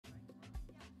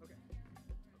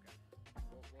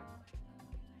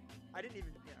I didn't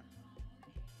even, yeah.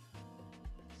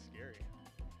 Scary.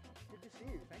 Good to see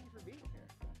you. Thank you for being here.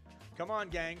 Come on,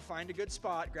 gang. Find a good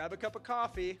spot. Grab a cup of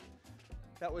coffee.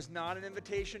 That was not an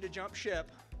invitation to jump ship.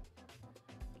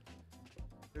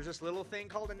 There's this little thing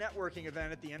called a networking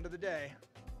event at the end of the day.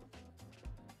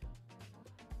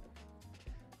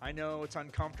 I know it's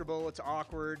uncomfortable, it's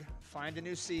awkward. Find a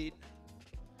new seat.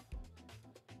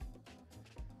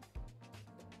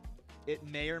 It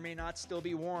may or may not still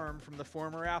be warm from the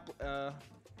former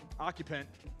occupant.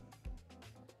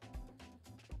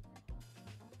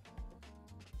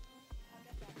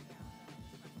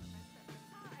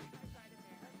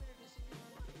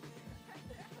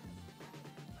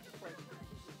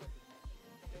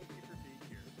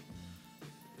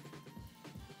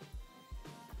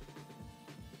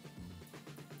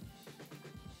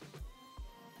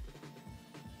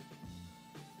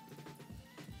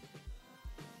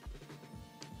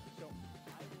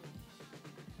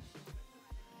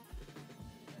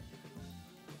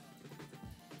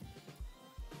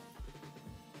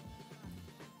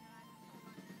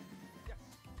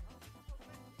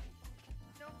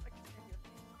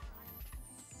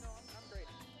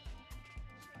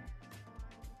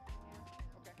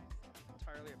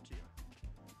 Up to you.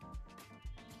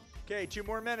 Okay, 2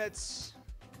 more minutes.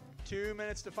 2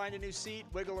 minutes to find a new seat,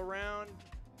 wiggle around,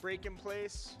 break in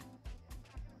place.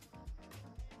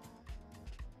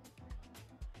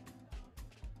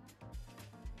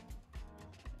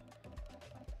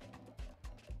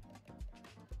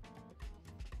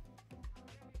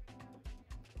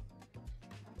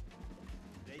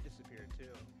 They disappeared too,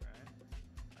 right?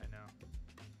 I know.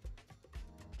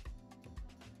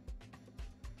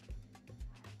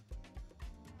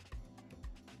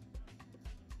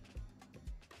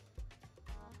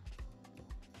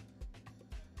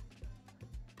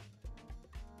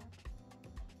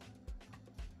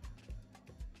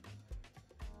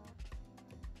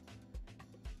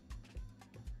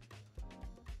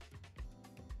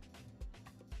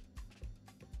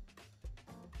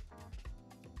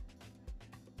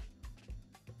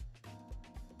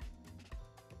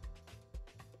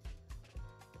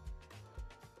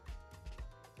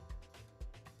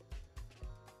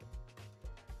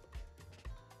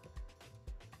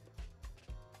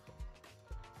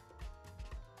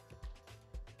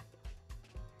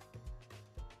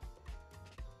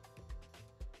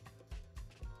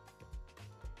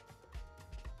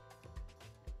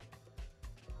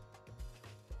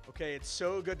 Okay, it's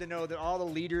so good to know that all the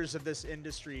leaders of this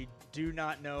industry do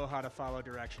not know how to follow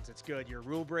directions. It's good. You're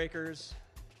rule breakers.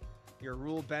 You're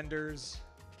rule benders.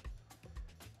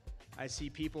 I see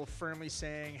people firmly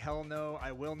saying, hell no,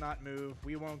 I will not move.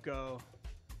 We won't go.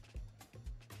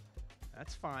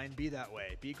 That's fine. Be that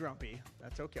way. Be grumpy.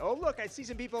 That's okay. Oh, look, I see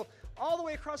some people all the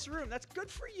way across the room. That's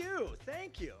good for you.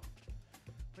 Thank you.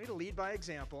 Way to lead by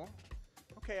example.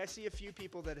 Okay, I see a few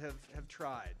people that have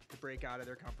tried to break out of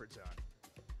their comfort zone.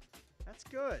 That's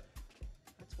good.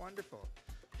 That's wonderful.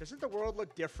 Doesn't the world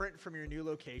look different from your new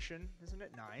location? Isn't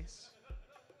it nice?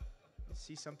 You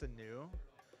see something new?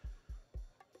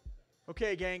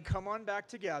 Okay, gang, come on back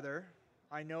together.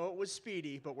 I know it was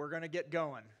speedy, but we're going to get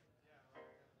going.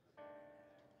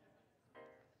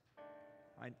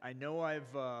 I know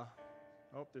I've... oh,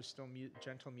 there's still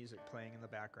gentle music playing in the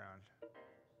background.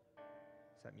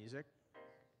 Is that music?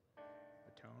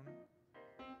 A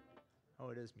tone? Oh,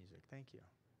 it is music. Thank you.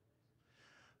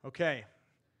 Okay,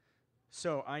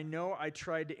 so I know I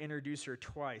tried to introduce her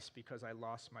twice because I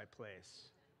lost my place.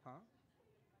 Huh?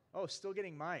 Oh, still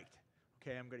getting mic'd.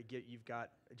 Okay, I'm going to get, you've got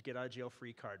a get out of jail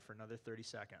free card for another 30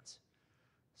 seconds.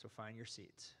 So find your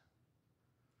seats.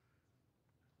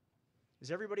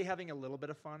 Is everybody having a little bit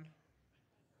of fun?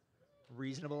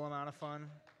 Reasonable amount of fun?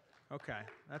 Okay,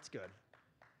 that's good.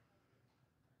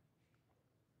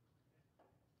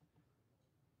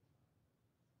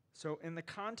 So in the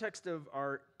context of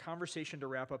our conversation to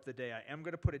wrap up the day, I am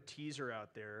going to put a teaser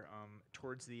out there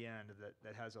towards the end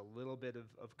that has a little bit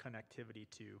of connectivity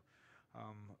to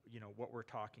what we're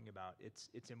talking about.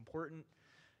 It's important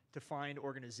to find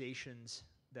organizations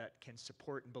that can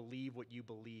support and believe what you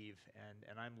believe,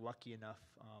 and I'm lucky enough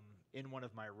in one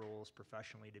of my roles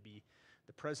professionally to be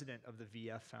the president of the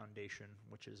VF Foundation,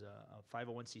 which is a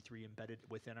 501c3 embedded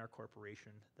within our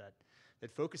corporation that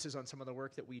focuses on some of the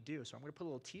work that we do. So I'm going to put a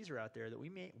little teaser out there that we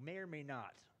may or may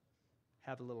not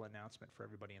have a little announcement for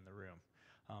everybody in the room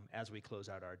as we close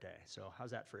out our day. So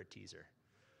how's that for a teaser?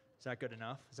 Is that good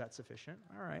enough? Is that sufficient?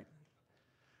 All right.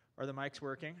 Are the mics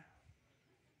working?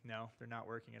 No, they're not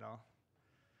working at all.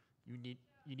 You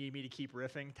need me to keep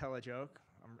riffing, tell a joke?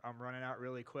 I'm running out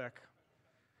really quick.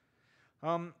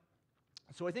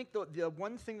 So I think the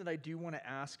one thing that I do want to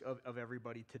ask of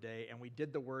everybody today, and we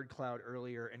did the word cloud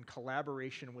earlier, and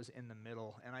collaboration was in the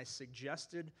middle, and I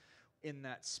suggested in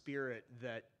that spirit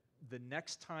that the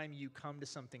next time you come to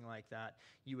something like that,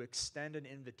 you extend an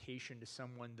invitation to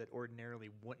someone that ordinarily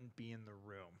wouldn't be in the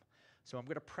room. So I'm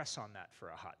going to press on that for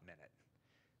a hot minute.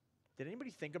 Did anybody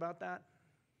think about that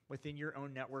within your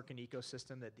own network and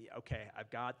ecosystem that, okay, I've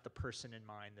got the person in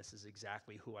mind, this is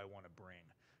exactly who I want to bring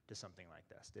to something like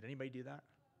this? Did anybody do that?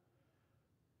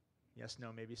 Yes,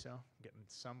 no, maybe so? Getting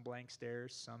some blank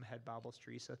stares, some head bobbles.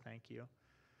 Teresa, thank you.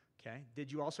 Okay.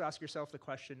 Did you also ask yourself the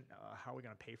question, how are we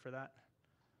going to pay for that?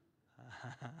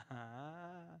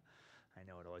 I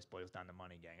know it always boils down to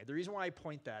money, gang. The reason why I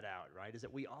point that out, right, is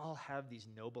that we all have these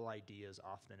noble ideas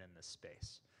often in this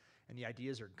space. And the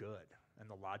ideas are good, and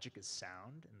the logic is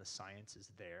sound, and the science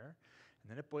is there. And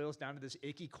then it boils down to this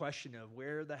icky question of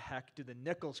where the heck do the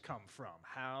nickels come from?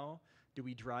 How do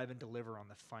we drive and deliver on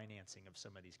the financing of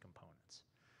some of these components?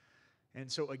 And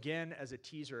so again, as a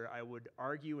teaser, I would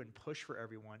argue and push for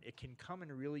everyone, it can come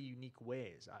in really unique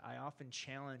ways. I often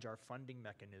challenge our funding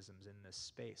mechanisms in this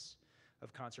space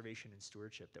of conservation and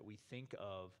stewardship, that we think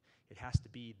of it has to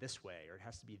be this way or it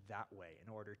has to be that way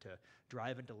in order to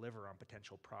drive and deliver on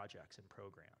potential projects and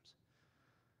programs.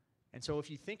 And so if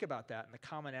you think about that and the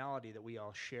commonality that we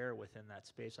all share within that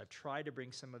space, I've tried to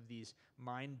bring some of these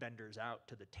mind benders out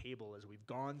to the table as we've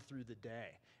gone through the day.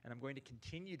 And I'm going to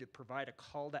continue to provide a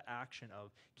call to action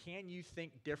of, can you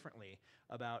think differently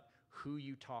about who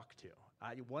you talk to?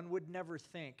 One would never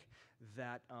think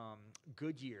that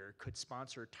Goodyear could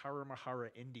sponsor Tarahumara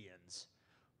Indians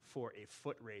for a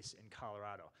foot race in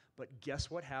Colorado. But guess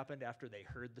what happened after they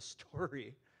heard the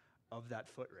story of that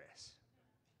foot race?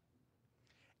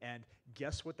 And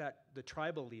guess what the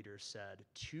tribal leaders said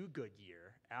to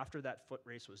Goodyear after that foot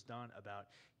race was done about,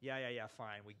 yeah,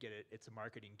 fine, we get it, it's a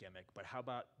marketing gimmick, but how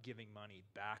about giving money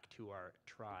back to our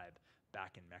tribe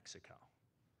back in Mexico?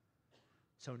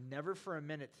 So never for a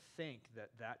minute think that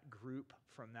that group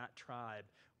from that tribe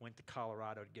went to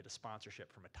Colorado to get a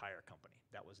sponsorship from a tire company.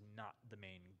 That was not the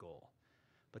main goal.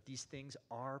 But these things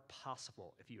are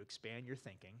possible if you expand your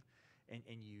thinking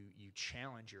and you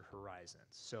challenge your horizons.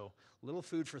 So little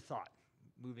food for thought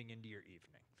moving into your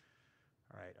evening.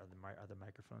 All right, are the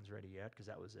microphones ready yet? Because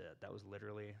that was it. That was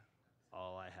literally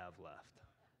all I have left.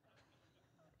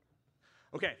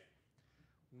 Okay,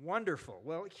 wonderful.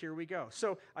 Well, here we go.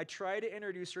 So I try to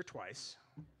introduce her twice.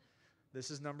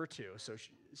 This is number 2.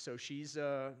 So she's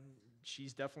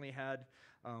definitely had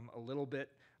a little bit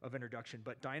of introduction,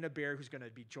 but Dinah Bear, who's going to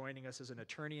be joining us as an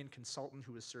attorney and consultant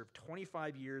who has served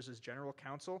 25 years as General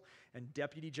Counsel and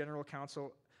Deputy General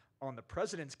Counsel on the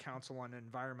President's Council on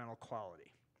Environmental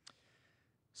Quality.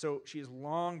 So she has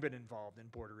long been involved in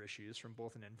border issues from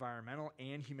both an environmental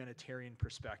and humanitarian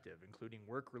perspective, including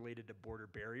work related to border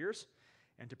barriers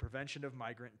and to prevention of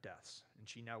migrant deaths. And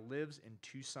she now lives in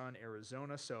Tucson,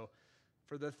 Arizona. So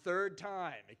for the 3rd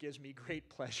time, it gives me great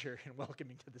pleasure in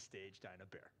welcoming to the stage Dinah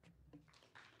Bear.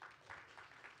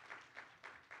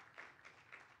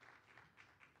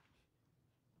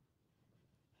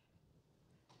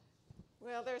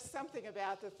 Well, there's something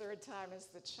about the 3rd time is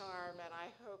the charm, and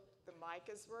I hope the mic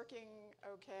is working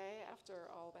okay after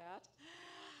all that.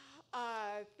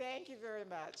 Thank you very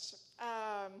much.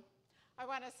 I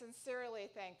want to sincerely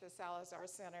thank the Salazar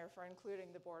Center for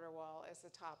including the border wall as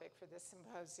the topic for this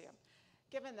symposium.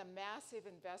 Given the massive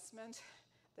investment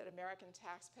that American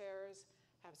taxpayers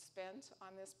have spent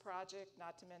on this project,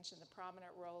 not to mention the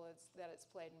prominent role that it's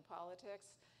played in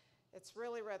politics, it's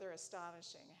really rather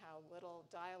astonishing how little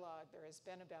dialogue there has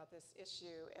been about this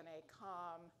issue in a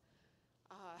calm,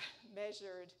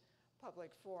 measured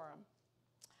public forum.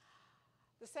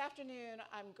 This afternoon,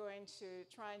 I'm going to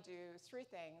try and do 3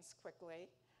 things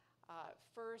quickly.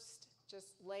 First,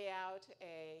 just lay out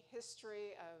a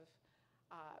history of,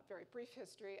 very brief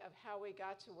history of how we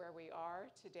got to where we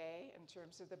are today in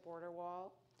terms of the border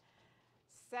wall.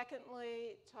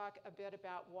 Secondly, talk a bit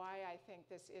about why I think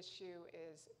this issue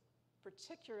is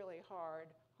particularly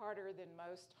harder than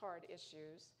most hard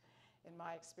issues in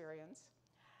my experience.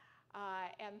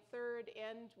 And third,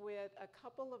 end with a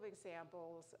couple of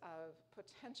examples of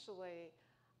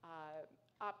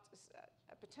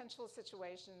potential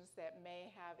situations that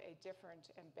may have a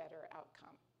different and better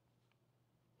outcome.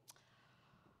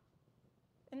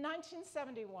 In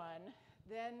 1971,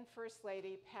 then First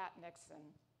Lady Pat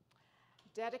Nixon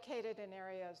dedicated an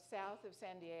area south of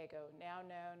San Diego, now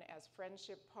known as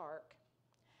Friendship Park,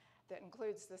 that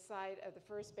includes the site of the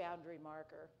first boundary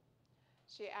marker.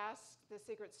 She asked the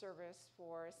Secret Service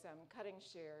for some cutting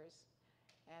shears,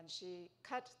 and she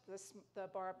cut the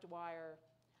barbed wire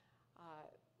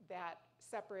that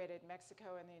separated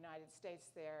Mexico and the United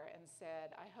States there and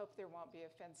said, I hope there won't be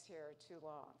a fence here too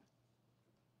long.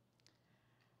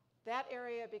 That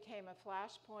area became a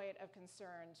flashpoint of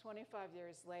concern 25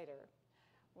 years later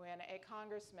when a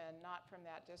congressman not from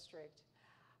that district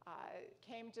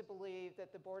came to believe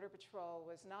that the Border Patrol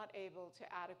was not able to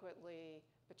adequately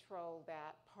patrol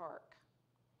that park.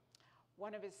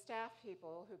 One of his staff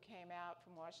people who came out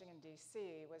from Washington,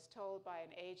 D.C. was told by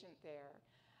an agent there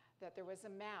that there was a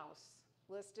mouse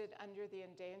listed under the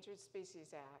Endangered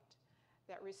Species Act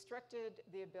that restricted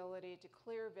the ability to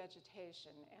clear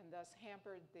vegetation and thus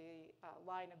hampered the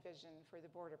line of vision for the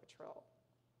Border Patrol.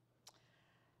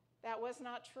 That was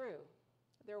not true.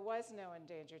 There was no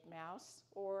endangered mouse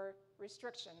or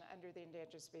restriction under the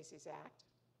Endangered Species Act.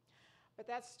 But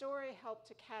that story helped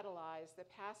to catalyze the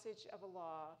passage of a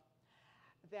law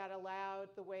that allowed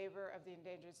the waiver of the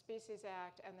Endangered Species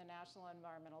Act and the National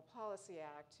Environmental Policy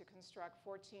Act to construct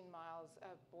 14 miles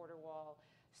of border wall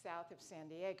south of San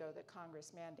Diego that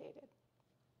Congress mandated.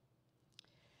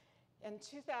 In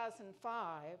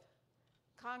 2005,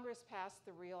 Congress passed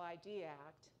the Real ID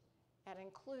Act and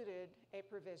included a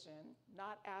provision,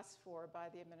 not asked for by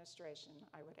the administration,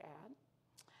 I would add,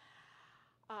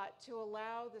 to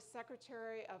allow the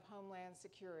Secretary of Homeland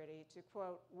Security to,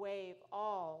 quote, waive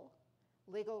all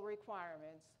legal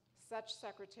requirements such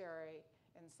secretary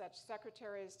in such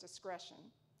secretary's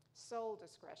discretion, sole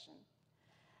discretion,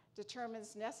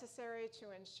 determines necessary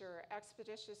to ensure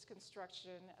expeditious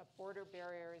construction of border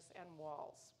barriers and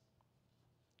walls.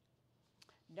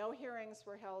 No hearings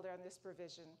were held on this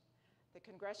provision. The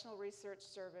Congressional Research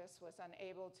Service was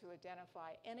unable to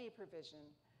identify any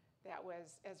provision that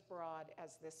was as broad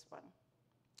as this one.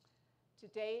 To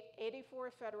date,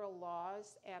 84 federal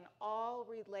laws and all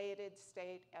related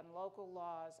state and local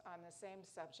laws on the same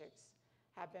subjects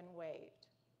have been waived.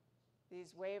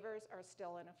 These waivers are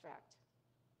still in effect.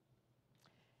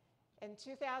 In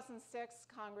 2006,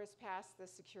 Congress passed the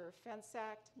Secure Fence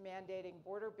Act, mandating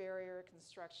border barrier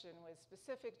construction with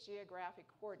specific geographic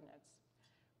coordinates,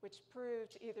 which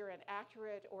proved either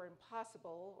inaccurate or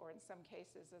impossible, or in some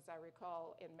cases, as I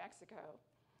recall, in Mexico.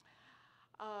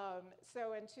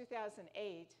 So in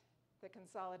 2008, the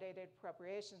Consolidated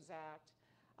Appropriations Act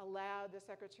allowed the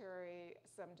Secretary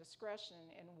some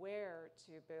discretion in where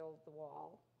to build the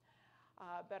wall,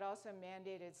 but also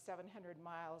mandated 700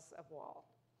 miles of wall.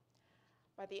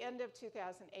 By the end of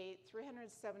 2008,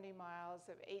 370 miles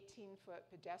of 18-foot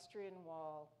pedestrian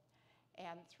wall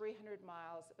and 300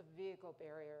 miles of vehicle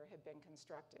barrier had been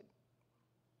constructed.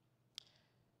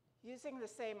 Using the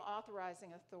same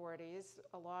authorizing authorities,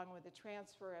 along with the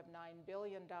transfer of $9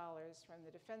 billion from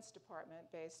the Defense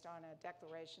Department based on a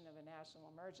declaration of a national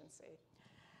emergency,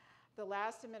 the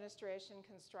last administration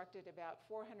constructed about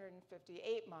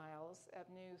 458 miles of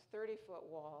new 30-foot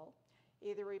wall,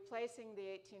 either replacing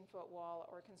the 18-foot wall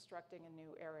or constructing in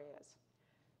new areas.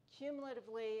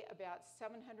 Cumulatively, about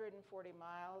 740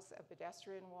 miles of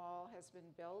pedestrian wall has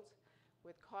been built,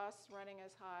 with costs running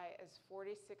as high as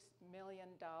 $46 million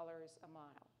a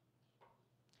mile.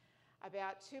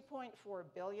 About $2.4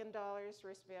 billion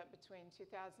were spent between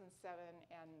 2007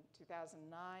 and 2009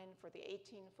 for the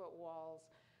 18-foot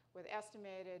walls, with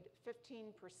estimated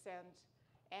 15%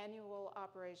 annual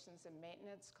operations and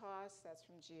maintenance costs, that's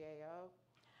from GAO.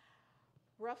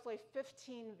 Roughly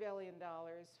 $15 billion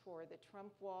for the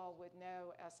Trump wall, with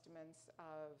no estimates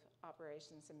of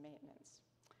operations and maintenance.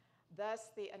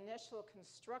 Thus, the initial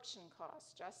construction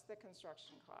cost, just the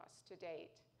construction cost to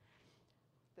date,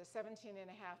 the $17.5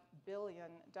 billion,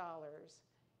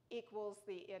 equals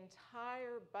the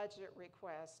entire budget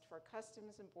request for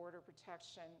Customs and Border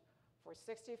Protection for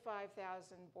 65,000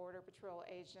 Border Patrol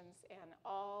agents and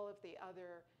all of the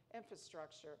other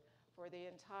infrastructure for the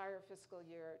entire fiscal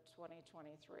year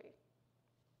 2023.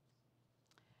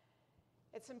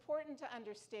 It's important to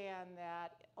understand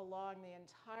that along the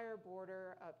entire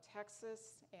border of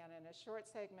Texas and in a short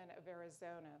segment of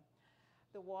Arizona,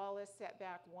 the wall is set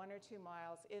back 1 or 2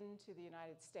 miles into the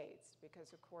United States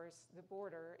because, of course, the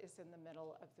border is in the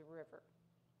middle of the river.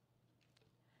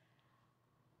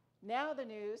 Now the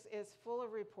news is full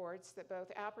of reports that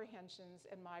both apprehensions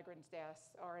and migrant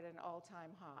deaths are at an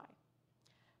all-time high.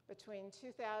 Between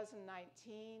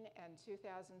 2019 and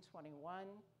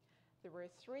 2021, there were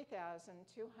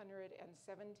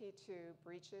 3,272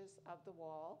 breaches of the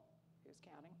wall. Who's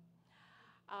counting?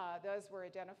 Those were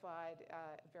identified,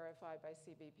 verified by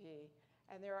CBP,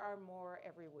 and there are more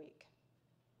every week.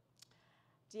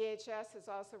 DHS has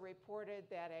also reported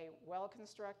that a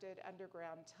well-constructed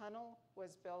underground tunnel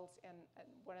was built in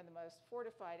one of the most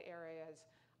fortified areas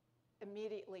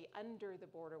immediately under the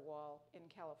border wall in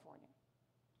California.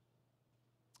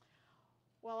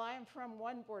 Well, I am from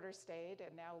one border state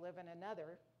and now live in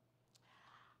another.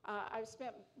 I've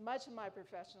spent much of my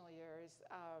professional years,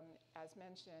 as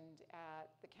mentioned,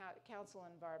 at the Council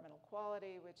on Environmental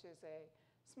Quality, which is a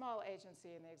small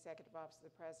agency in the Executive Office of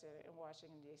the President in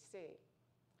Washington, D.C.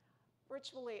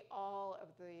 Virtually all of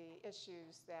the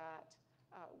issues that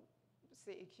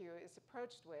CEQ is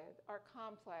approached with are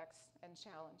complex and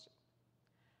challenging.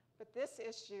 But this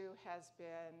issue has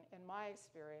been, in my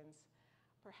experience,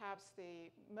 perhaps the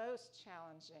most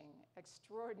challenging,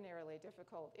 extraordinarily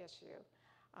difficult issue,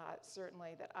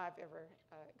 certainly that I've ever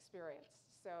experienced.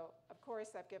 So, of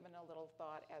course, I've given a little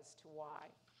thought as to why.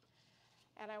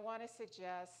 And I want to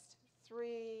suggest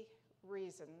 3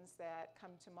 reasons that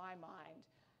come to my mind,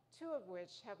 2 of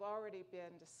which have already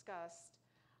been discussed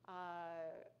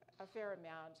a fair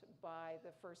amount by the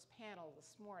first panel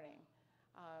this morning.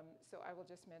 So I will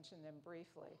just mention them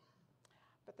briefly.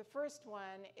 But the first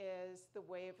one is the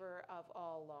waiver of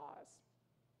all laws.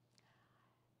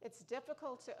 It's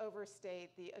difficult to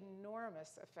overstate the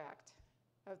enormous effect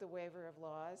of the waiver of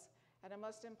laws, and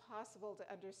almost impossible to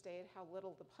understate how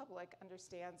little the public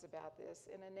understands about this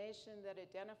in a nation that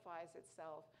identifies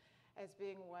itself as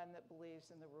being one that believes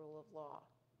in the rule of law.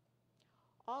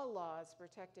 All laws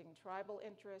protecting tribal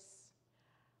interests,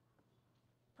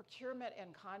 procurement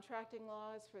and contracting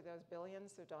laws for those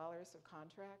billions of dollars of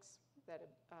contracts that,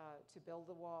 to build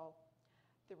the wall,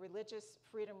 the Religious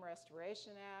Freedom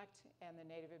Restoration Act and the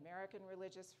Native American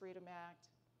Religious Freedom Act,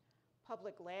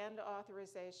 public land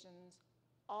authorizations,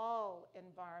 all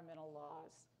environmental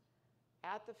laws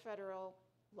at the federal,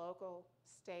 local,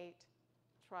 state,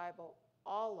 tribal,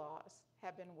 all laws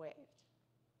have been waived.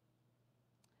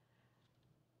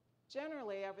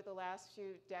 Generally, over the last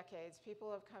few decades,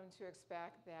 people have come to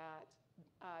expect that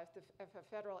if a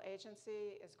federal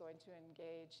agency is going to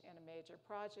engage in a major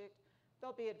project,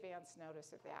 there'll be advance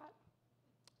notice of that.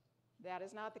 That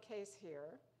is not the case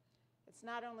here. It's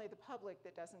not only the public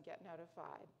that doesn't get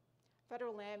notified.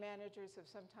 Federal land managers have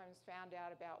sometimes found out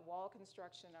about wall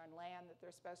construction on land that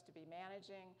they're supposed to be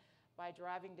managing by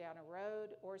driving down a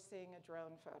road or seeing a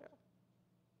drone photo.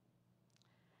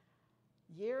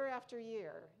 Year after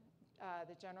year,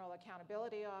 the General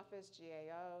Accountability Office,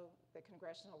 GAO, the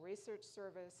Congressional Research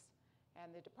Service, and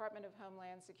the Department of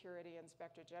Homeland Security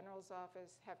Inspector General's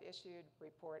Office have issued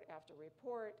report after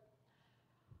report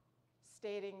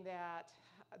stating that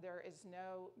there is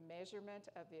no measurement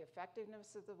of the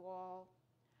effectiveness of the wall,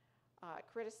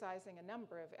 criticizing a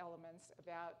number of elements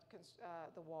about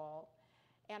the wall,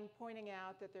 and pointing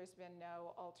out that there's been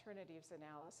no alternatives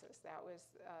analysis. That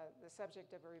was the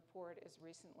subject of a report as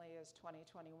recently as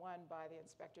 2021 by the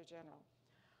Inspector General.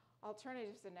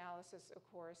 Alternatives analysis, of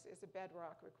course, is a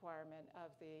bedrock requirement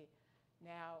of the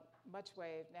now much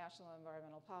waived National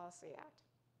Environmental Policy Act.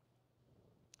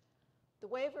 The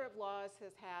waiver of laws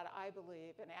has had, I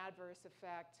believe, an adverse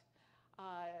effect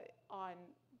on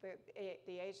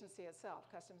the agency itself,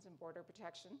 Customs and Border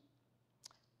Protection,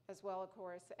 as well, of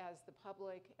course, as the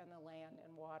public and the land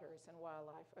and waters and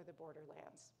wildlife or the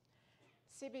borderlands.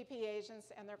 CBP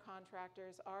agents and their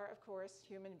contractors are, of course,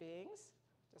 human beings,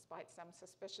 despite some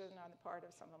suspicion on the part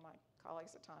of some of my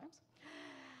colleagues at times.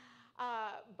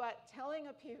 But telling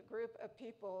a group of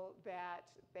people that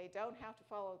they don't have to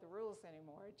follow the rules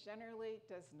anymore generally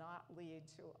does not lead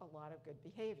to a lot of good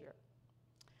behavior.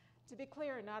 To be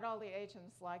clear, not all the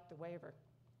agents like the waiver.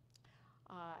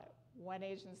 One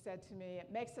agent said to me,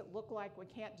 it makes it look like we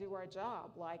can't do our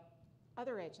job like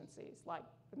other agencies, like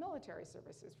the military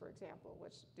services, for example,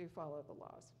 which do follow the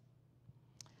laws.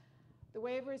 The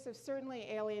waivers have certainly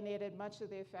alienated much of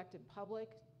the affected public,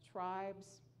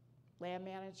 tribes, land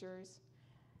managers,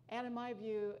 and in my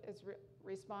view is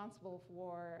responsible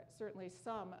for certainly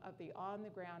some of the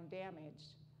on-the-ground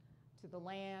damage to the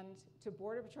land, to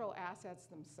Border Patrol assets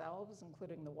themselves,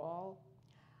 including the wall,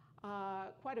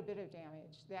 quite a bit of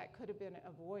damage that could have been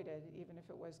avoided even if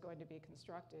it was going to be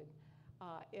constructed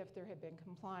if there had been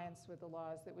compliance with the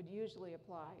laws that would usually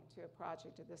apply to a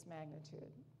project of this magnitude.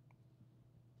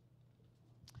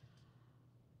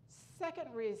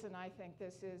 Second reason I think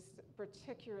this is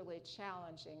particularly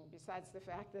challenging, besides the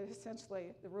fact that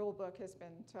essentially the rule book has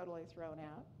been totally thrown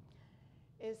out,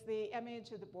 is the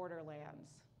image of the borderlands.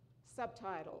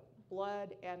 Subtitle,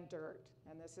 Blood and Dirt,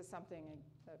 and this is something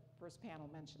the first panel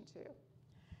mentioned too.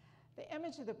 The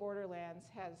image of the borderlands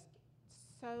has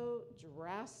so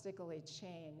drastically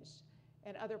changed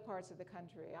in other parts of the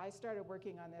country. I started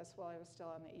working on this while I was still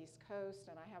on the East Coast,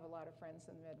 and I have a lot of friends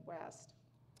in the Midwest.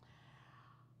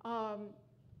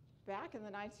 Back in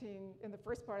the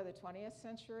first part of the 20th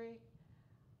century,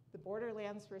 The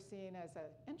borderlands were seen as an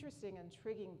interesting,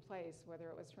 intriguing place, whether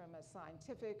it was from a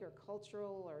scientific or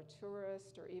cultural or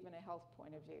tourist or even a health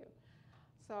point of view.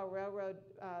 Saw a railroad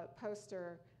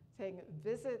poster saying,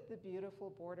 "Visit the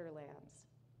beautiful borderlands."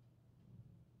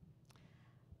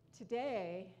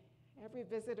 Today, every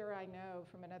visitor I know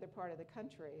from another part of the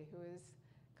country who has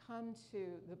come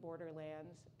to the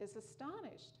borderlands is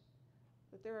astonished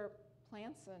that there are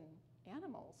plants and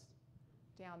animals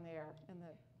down there in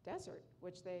the desert,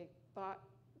 which they thought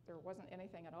there wasn't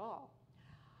anything at all.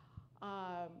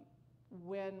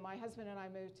 When my husband and I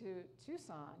moved to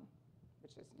Tucson,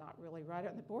 which is not really right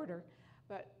on the border,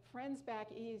 but friends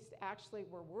back east actually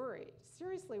were worried,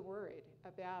 seriously worried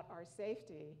about our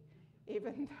safety,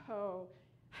 even though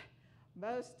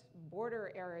most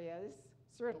border areas,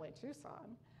 certainly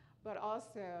Tucson, but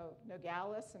also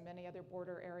Nogales and many other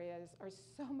border areas are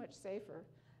so much safer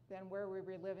than where we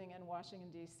were living in Washington,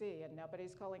 D.C., and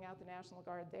nobody's calling out the National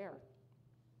Guard there.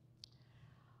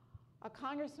 A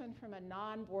congressman from a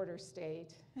non-border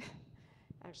state,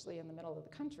 actually in the middle of the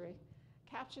country,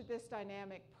 captured this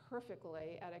dynamic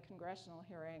perfectly at a congressional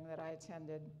hearing that I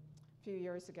attended a few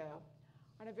years ago.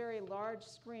 On a very large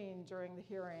screen during the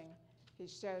hearing, he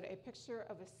showed a picture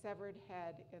of a severed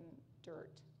head in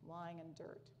dirt, lying in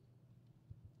dirt.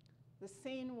 The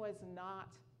scene was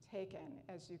not taken,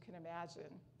 as you can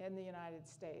imagine, in the United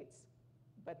States,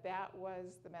 but that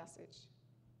was the message.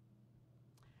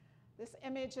 This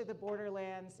image of the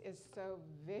borderlands is so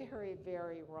very,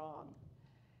 very wrong.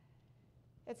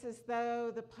 It's as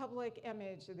though the public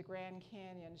image of the Grand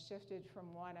Canyon shifted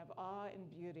from one of awe and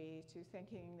beauty to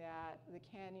thinking that the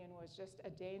canyon was just a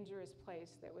dangerous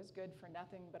place that was good for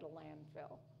nothing but a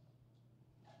landfill.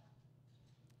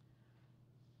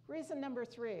 Reason number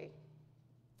 3.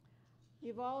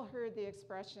 You've all heard the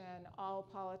expression, all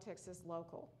politics is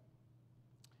local.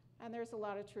 And there's a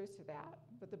lot of truth to that.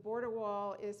 But the border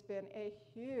wall has been a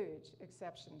huge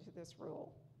exception to this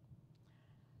rule.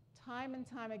 Time and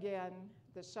time again,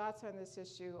 the shots on this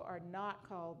issue are not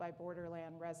called by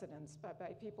borderland residents, but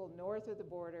by people north of the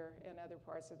border in other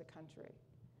parts of the country.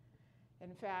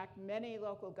 In fact, many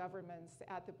local governments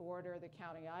at the border, the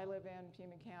county I live in,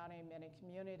 Pima County, many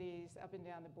communities up and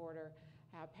down the border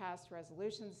have passed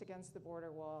resolutions against the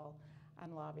border wall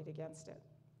and lobbied against it.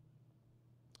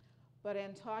 But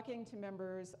in talking to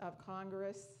members of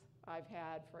Congress, I've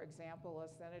had, for example, a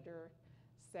senator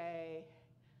say,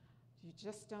 "You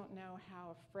just don't know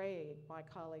how afraid my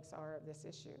colleagues are of this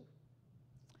issue."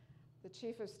 The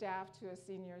chief of staff to a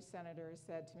senior senator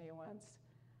said to me once,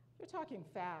 "You're talking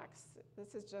facts.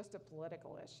 This is just a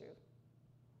political issue."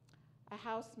 A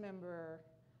House member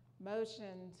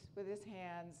motioned with his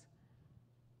hands,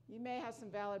 "You may have some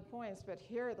valid points, but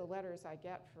here are the letters I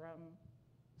get from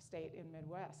state in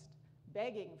Midwest,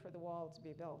 begging for the wall to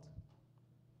be built."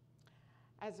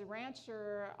 As a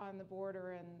rancher on the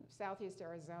border in southeast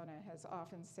Arizona has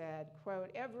often said, quote,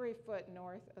 "Every foot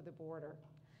north of the border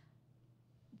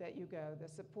that you go, the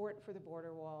support for the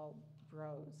border wall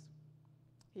grows."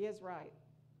 He is right.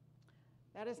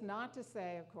 That is not to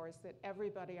say, of course, that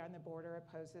everybody on the border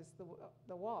opposes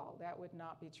the wall. That would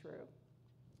not be true.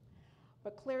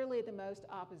 But clearly the most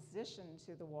opposition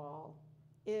to the wall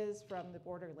is from the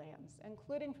borderlands,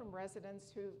 including from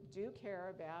residents who do care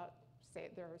about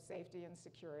their safety and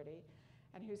security,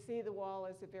 and who see the wall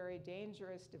as a very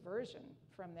dangerous diversion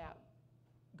from that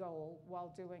goal while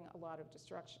doing a lot of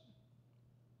destruction.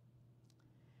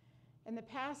 In the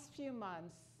past few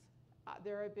months,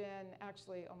 there have been,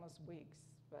 actually almost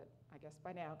weeks, but I guess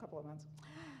by now a couple of months,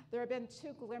 there have been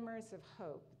 2 glimmers of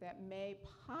hope that may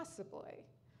possibly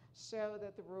show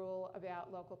that the rule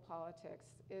about local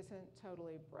politics isn't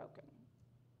totally broken.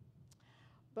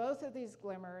 Both of these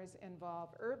glimmers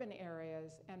involve urban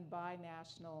areas and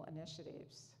binational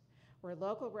initiatives, where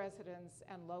local residents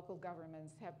and local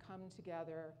governments have come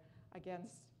together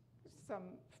against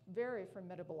some very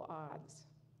formidable odds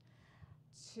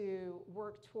to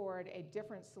work toward a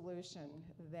different solution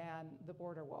than the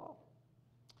border wall.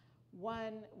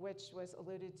 One, which was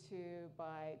alluded to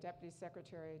by Deputy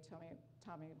Secretary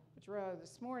Tommy Boudreau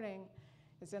this morning,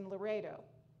 is in Laredo.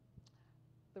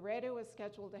 Laredo was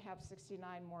scheduled to have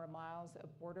 69 more miles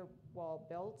of border wall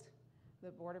built.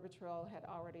 The Border Patrol had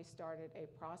already started a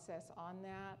process on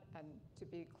that. And to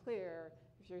be clear,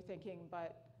 if you're thinking,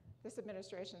 but this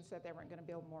administration said they weren't going to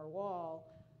build more wall,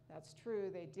 that's true,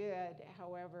 they did.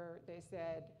 However, they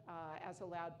said, as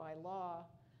allowed by law,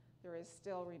 there is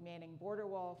still remaining border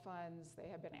wall funds. They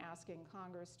have been asking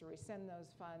Congress to rescind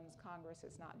those funds. Congress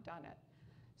has not done it.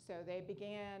 So they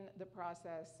began the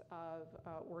process of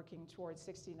working towards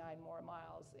 69 more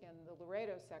miles in the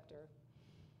Laredo sector.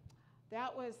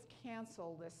 That was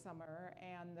canceled this summer,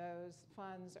 and those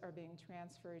funds are being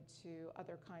transferred to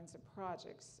other kinds of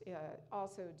projects,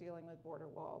 also dealing with border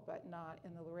wall, but not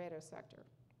in the Laredo sector.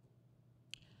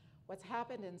 What's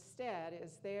happened instead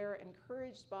is they're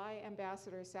encouraged by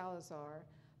Ambassador Salazar,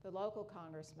 the local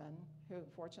congressman, who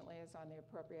fortunately is on the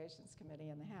Appropriations Committee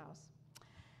in the House,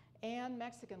 and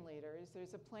Mexican leaders.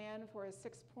 There's a plan for a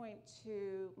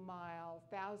 6.2-mile,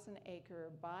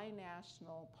 1,000-acre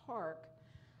binational park,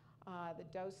 the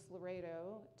Dos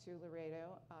Laredo to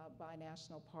Laredo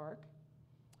Binational Park.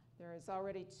 There is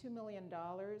already $2 million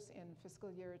in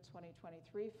fiscal year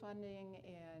 2023 funding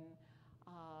in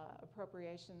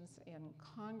appropriations in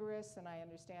Congress, and I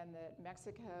understand that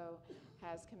Mexico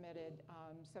has committed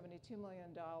 $72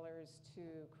 million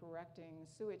to correcting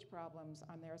sewage problems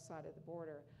on their side of the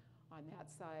border, on that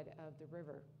side of the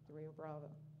river, the Rio Bravo.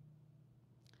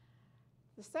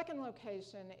 The second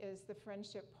location is the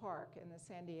Friendship Park in the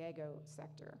San Diego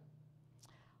sector.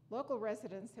 Local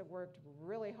residents have worked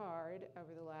really hard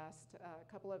over the last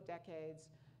couple of decades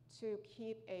to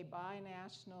keep a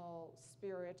binational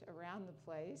spirit around the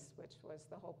place, which was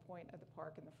the whole point of the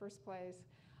park in the first place,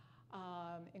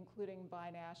 including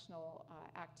binational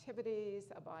activities,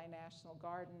 a binational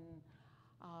garden,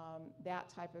 that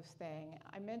type of thing.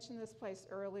 I mentioned this place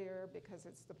earlier because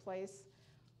it's the place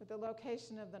with the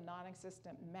location of the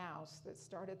non-existent mouse that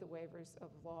started the waivers of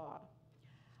law.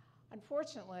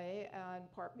 Unfortunately, in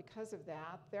part because of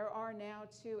that, there are now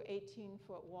two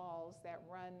 18-foot walls that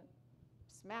run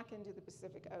smack into the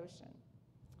Pacific Ocean.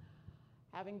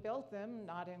 Having built them,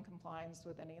 not in compliance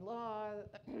with any law,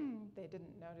 they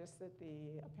didn't notice that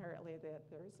apparently that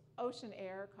there's ocean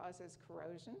air causes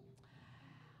corrosion.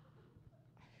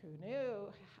 Who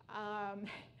knew?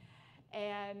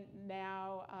 And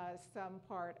now some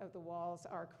part of the walls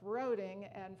are corroding,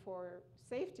 and for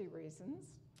safety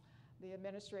reasons, the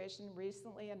administration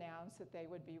recently announced that they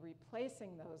would be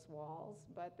replacing those walls,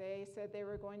 but they said they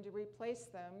were going to replace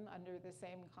them under the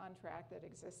same contract that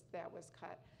was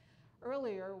cut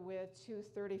earlier with two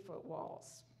 30-foot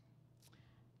walls.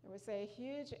 There was a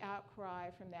huge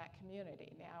outcry from that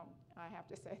community. Now, I have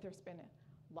to say there's been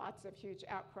lots of huge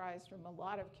outcries from a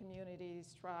lot of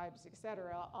communities, tribes, et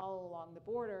cetera, all along the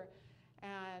border.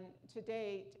 And to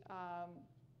date,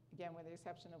 again, with the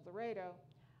exception of Laredo,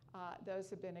 those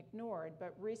have been ignored.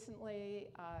 But recently,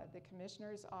 the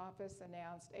Commissioner's Office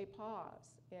announced a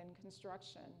pause in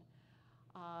construction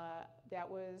that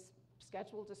was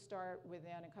scheduled to start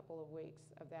within a couple of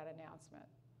weeks of that announcement.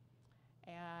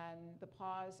 And the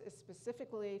pause is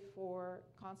specifically for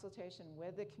consultation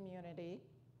with the community.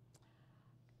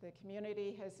 The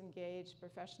community has engaged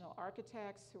professional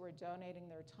architects who are donating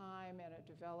their time and have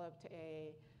developed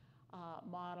a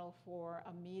model for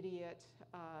immediate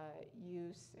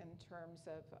use in terms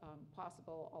of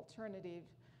possible alternative,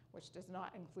 which does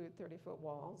not include 30-foot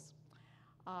walls.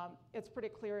 It's pretty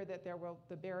clear that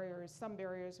some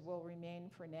barriers will remain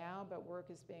for now, but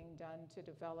work is being done to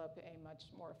develop a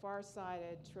much more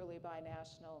far-sighted, truly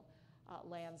binational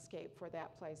landscape for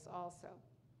that place also.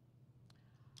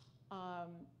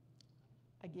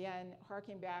 Again,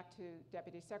 harking back to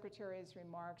Deputy Secretary's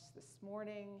remarks this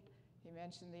morning, he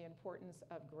mentioned the importance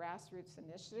of grassroots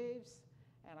initiatives,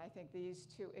 and I think these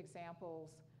two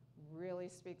examples really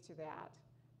speak to that.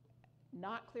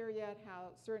 Not clear yet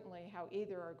certainly how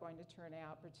either are going to turn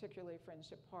out, particularly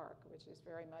Friendship Park, which is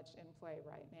very much in play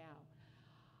right now.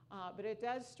 But it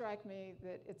does strike me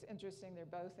that it's interesting they're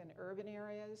both in urban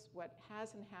areas. What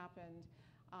hasn't happened,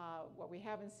 what we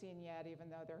haven't seen yet, even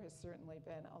though there has certainly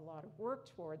been a lot of work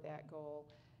toward that goal,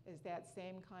 is that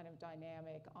same kind of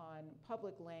dynamic on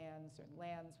public lands or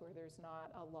lands where there's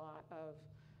not a lot of,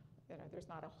 there's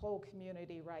not a whole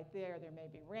community right there. There may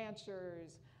be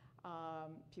ranchers,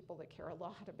 people that care a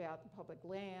lot about the public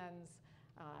lands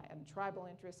and tribal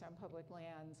interests on public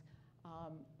lands,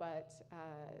 but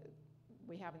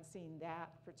we haven't seen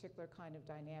that particular kind of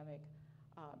dynamic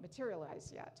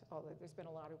materialize yet, although there's been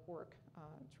a lot of work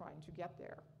trying to get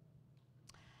there.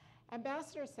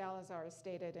 Ambassador Salazar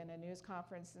stated in a news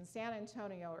conference in San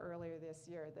Antonio earlier this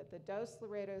year that the Dos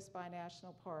Laredos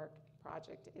Binational Park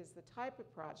project is the type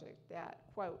of project that,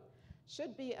 quote,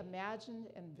 should be imagined,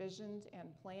 envisioned,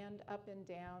 and planned up and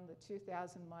down the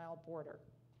 2,000-mile border.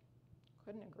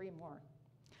 Couldn't agree more.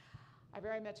 I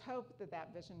very much hope that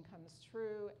that vision comes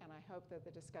true, and I hope that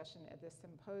the discussion at this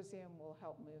symposium will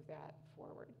help move that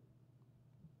forward.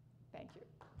 Thank you.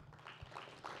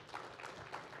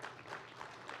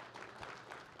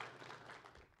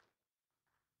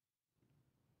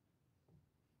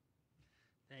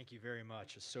 Thank you very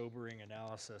much. A sobering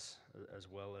analysis as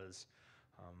well as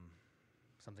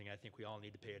something I think we all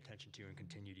need to pay attention to and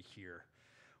continue to hear.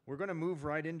 We're going to move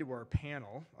right into our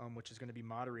panel, which is going to be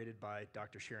moderated by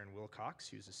Dr. Sharon Wilcox,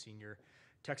 who's a senior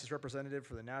Texas representative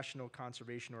for the National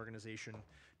Conservation Organization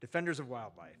Defenders of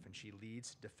Wildlife, and she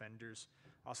leads Defenders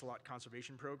Ocelot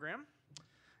Conservation Program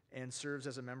and serves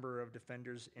as a member of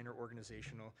Defenders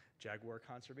Interorganizational Jaguar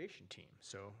Conservation Team.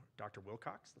 So, Dr.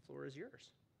 Wilcox, the floor is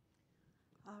yours.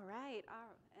 All right,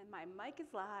 and my mic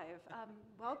is live.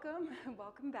 Welcome,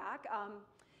 welcome back.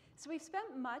 So we've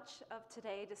spent much of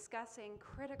today discussing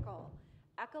critical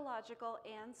ecological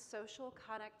and social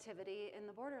connectivity in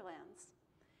the borderlands.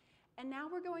 And now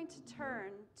we're going to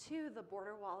turn to the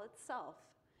border wall itself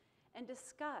and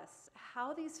discuss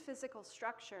how these physical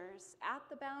structures at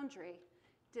the boundary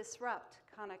disrupt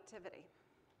connectivity.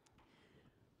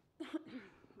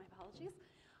 My apologies.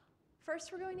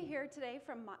 First, we're going to hear today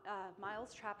from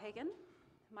Myles Traphagen.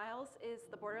 Myles is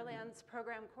the Borderlands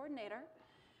Program Coordinator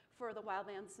for the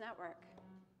Wildlands Network.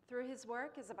 Through his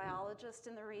work as a biologist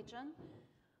in the region,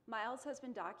 Myles has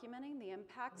been documenting the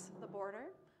impacts of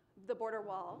the border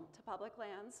wall to public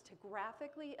lands to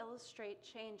graphically illustrate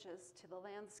changes to the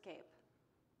landscape.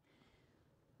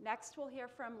 Next, we'll hear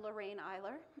from Lorraine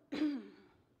Eiler.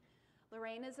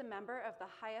 Lorraine is a member of the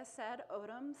Hia-Ced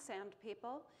O'odham Sand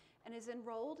People and is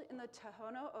enrolled in the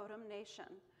Tohono O'odham Nation,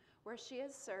 where she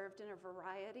has served in a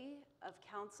variety of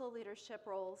council leadership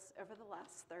roles over the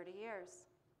last 30 years.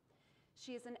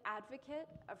 She is an advocate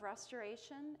of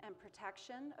restoration and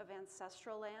protection of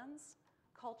ancestral lands,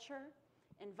 culture,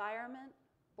 environment,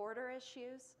 border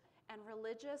issues, and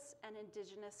religious and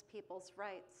indigenous peoples'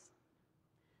 rights.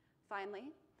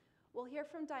 Finally, we'll hear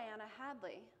from Dinah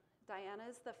Hadley. Dinah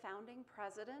is the founding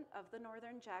president of the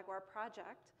Northern Jaguar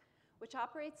Project, which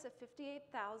operates a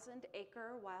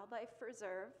 58,000-acre wildlife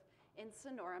reserve in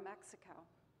Sonora, Mexico.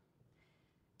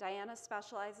 Dinah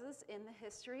specializes in the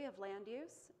history of land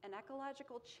use and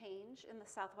ecological change in the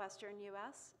southwestern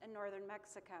US and northern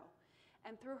Mexico,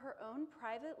 and through her own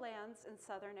private lands in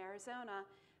southern Arizona,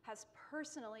 has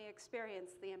personally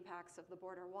experienced the impacts of the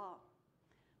border wall.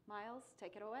 Myles,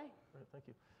 take it away. All right, thank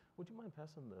you. Would you mind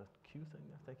passing the cue thing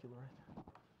there? Thank you, Lorraine.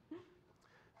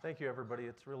 Thank you, everybody.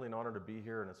 It's really an honor to be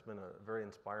here, and it's been a very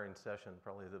inspiring session,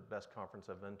 probably the best conference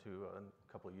I've been to in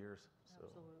a couple of years. So,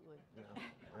 absolutely. Yeah,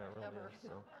 it really Ever. is,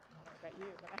 so. I don't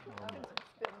know about you, but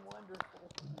it's been wonderful.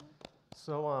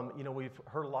 So, you know, we've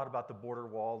heard a lot about the border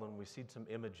wall, and we've seen some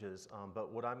images,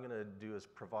 but what I'm going to do is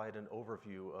provide an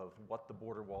overview of what the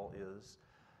border wall is,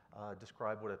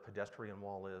 describe what a pedestrian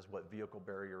wall is, what vehicle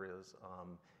barrier is,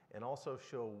 and also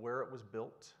show where it was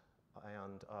built,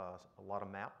 and a lot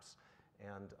of maps,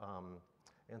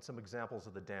 and some examples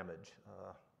of the damage.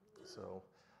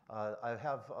 I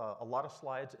have a lot of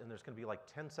slides, and there's going to be like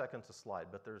 10 seconds a slide,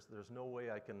 but there's no way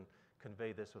I can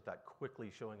convey this without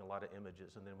quickly showing a lot of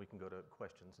images, and then we can go to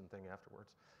questions and thing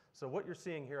afterwards. So what you're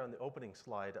seeing here on the opening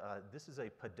slide, this is a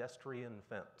pedestrian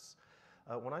fence.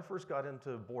 When I first got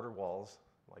into border walls,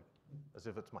 like as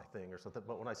if it's my thing or something,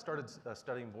 but when I started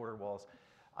studying border walls,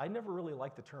 I never really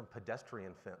liked the term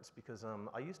pedestrian fence because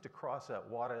I used to cross at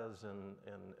Juarez and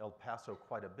El Paso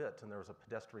quite a bit, and there was a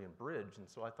pedestrian bridge, and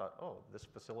so I thought, oh, this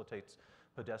facilitates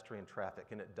pedestrian traffic,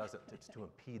 and it doesn't. It's to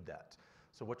impede that.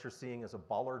 So what you're seeing is a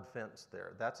bollard fence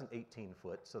there. That's an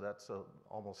 18-foot, so that's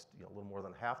almost a little more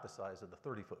than half the size of the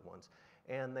 30-foot ones,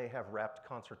 and they have wrapped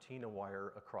concertina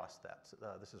wire across that. So,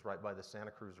 this is right by the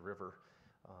Santa Cruz River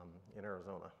in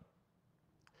Arizona.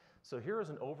 So here is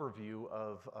an overview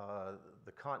of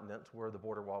the continent where the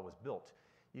border wall was built.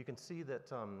 You can see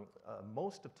that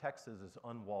most of Texas is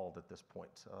unwalled at this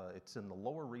point. It's in the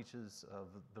lower reaches of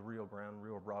the Rio Grande,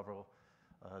 Rio Bravo,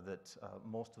 that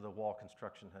most of the wall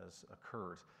construction has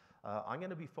occurred. I'm going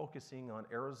to be focusing on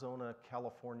Arizona,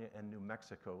 California, and New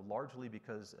Mexico, largely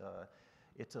because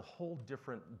it's a whole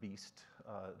different beast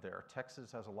there.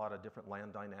 Texas has a lot of different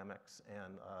land dynamics,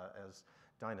 and as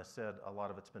Dinah said, a lot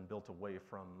of it's been built away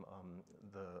from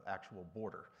the actual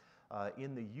border.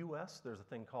 In the US, there's a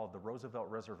thing called the Roosevelt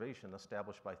Reservation,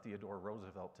 established by Theodore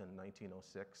Roosevelt in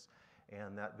 1906,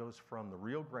 and that goes from the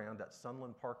Rio Grande at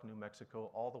Sunland Park, New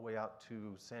Mexico, all the way out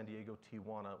to San Diego,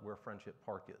 Tijuana, where Friendship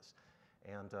Park is.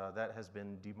 And that has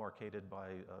been demarcated by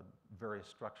various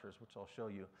structures, which I'll show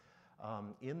you.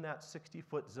 In that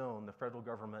 60-foot zone, the federal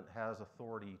government has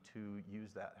authority to use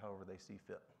that however they see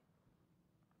fit.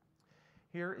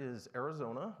 Here is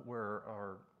Arizona,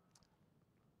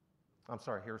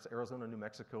 here's Arizona, New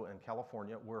Mexico, and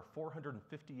California, where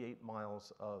 458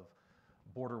 miles of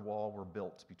border wall were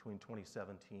built between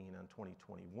 2017 and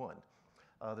 2021.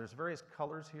 There's various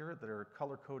colors here that are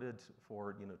color-coded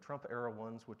for Trump-era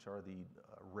ones, which are the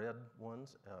red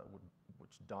ones,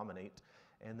 which dominate,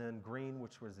 and then green,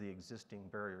 which was the existing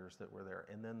barriers that were there.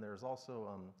 And then there's also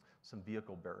some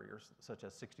vehicle barriers, such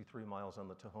as 63 miles on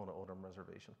the Tohono O'odham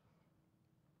Reservation.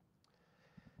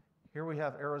 Here we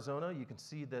have Arizona. You can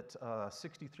see that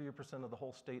 63% of the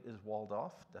whole state is walled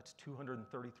off. That's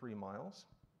 233 miles.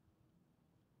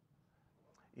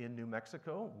 In New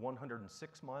Mexico,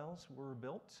 106 miles were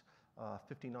built.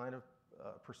 59%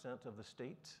 of the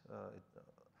state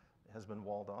has been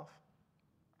walled off.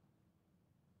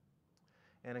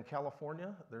 And in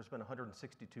California, there's been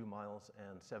 162 miles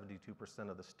and 72%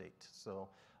 of the state. So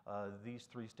these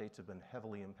three states have been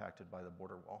heavily impacted by the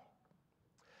border wall.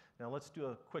 Now let's do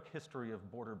a quick history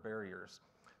of border barriers.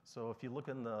 So if you look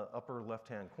in the upper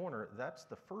left-hand corner, that's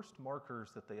the first markers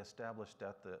that they established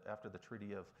after the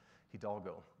Treaty of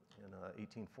Hidalgo in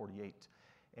 1848.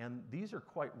 And these are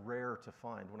quite rare to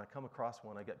find. When I come across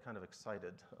one, I get kind of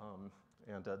excited.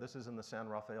 This is in the San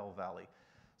Rafael Valley.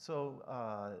 So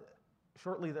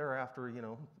shortly thereafter,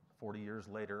 40 years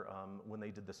later, when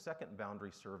they did the second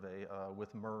boundary survey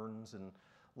with Mearns and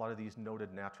a lot of these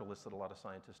noted naturalists that a lot of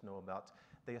scientists know about,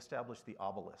 they established the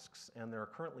obelisks. And there are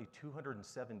currently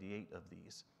 278 of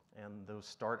these. And those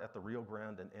start at the Rio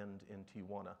Grande and end in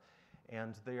Tijuana.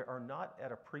 And they are not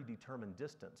at a predetermined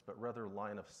distance, but rather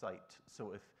line of sight.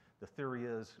 So if the theory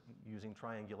is, using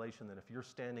triangulation, that if you're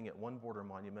standing at one border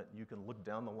monument, you can look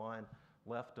down the line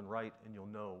left and right, and you'll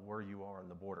know where you are on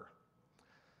the border.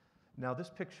 Now this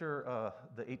picture,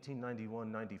 the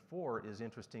 1891-94, is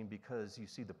interesting because you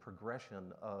see the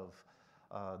progression of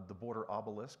the border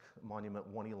obelisk, Monument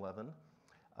 111.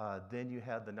 Then you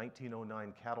had the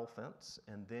 1909 cattle fence,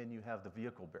 and then you have the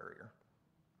vehicle barrier.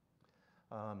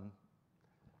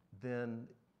 Then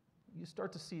you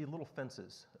start to see little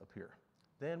fences appear.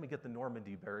 Then we get the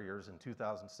Normandy barriers in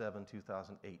 2007,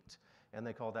 2008. And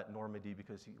they call that Normandy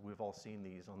because we've all seen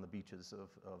these on the beaches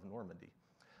of Normandy.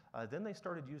 Then they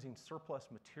started using surplus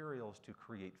materials to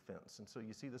create fence. And so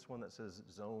you see this one that says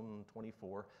Zone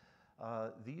 24.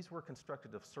 These were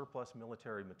constructed of surplus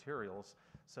military materials,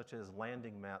 such as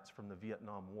landing mats from the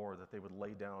Vietnam War that they would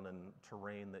lay down in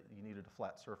terrain that you needed a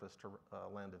flat surface to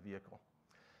land a vehicle.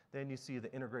 Then you see the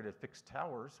integrated fixed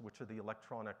towers, which are the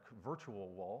electronic virtual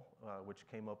wall, which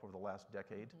came up over the last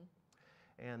decade.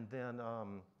 Mm-hmm. And then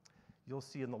you'll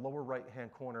see in the lower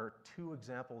right-hand corner 2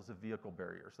 examples of vehicle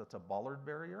barriers. That's a bollard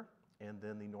barrier and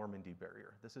then the Normandy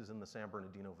barrier. This is in the San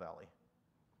Bernardino Valley.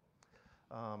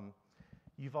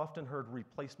 You've often heard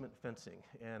replacement fencing,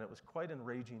 and it was quite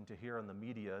enraging to hear in the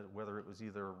media whether it was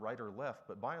either right or left,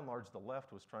 but by and large the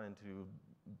left was trying to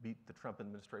beat the Trump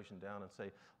administration down and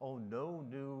say, oh, no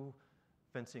new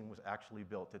fencing was actually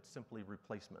built, it's simply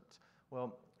replacement.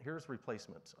 Well, here's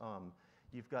replacement.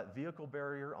 You've got vehicle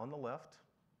barrier on the left,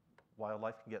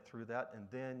 wildlife can get through that, and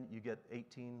then you get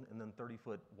 18 and then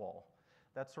 30-foot wall.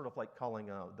 That's sort of like calling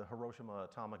the Hiroshima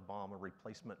atomic bomb a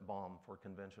replacement bomb for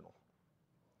conventional.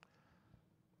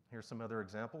 Here's some other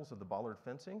examples of the bollard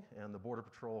fencing and the Border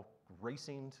Patrol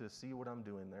racing to see what I'm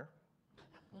doing there.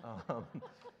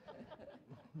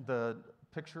 The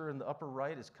picture in the upper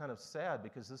right is kind of sad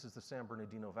because this is the San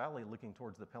Bernardino Valley looking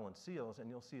towards the Palencios, and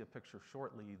you'll see a picture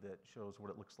shortly that shows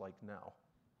what it looks like now.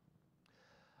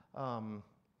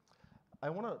 I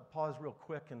want to pause real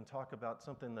quick and talk about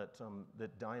something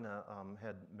that Dinah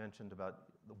had mentioned about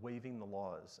waiving the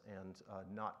laws and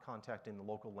not contacting the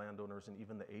local landowners and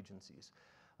even the agencies.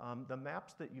 The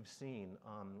maps that you've seen,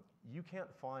 you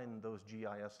can't find those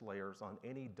GIS layers on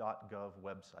any .gov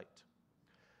website.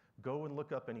 Go and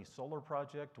look up any solar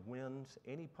project, wind,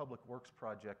 any public works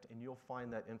project, and you'll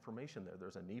find that information there.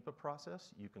 There's a NEPA process.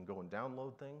 You can go and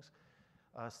download things.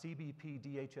 CBP,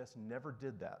 DHS never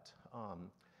did that.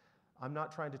 I'm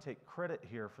not trying to take credit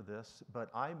here for this, but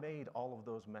I made all of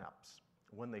those maps.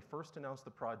 When they first announced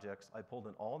the projects, I pulled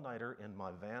an all-nighter in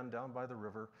my van down by the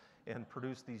river and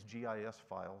produced these GIS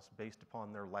files based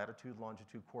upon their latitude,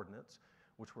 longitude coordinates,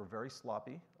 which were very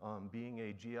sloppy. Being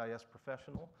a GIS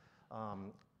professional,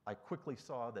 I quickly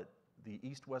saw that the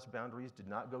east-west boundaries did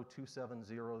not go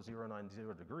 270,090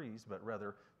 degrees, but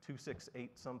rather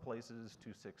 268 some places,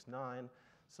 269.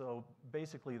 So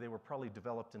basically, they were probably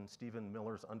developed in Stephen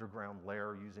Miller's underground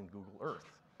lair using Google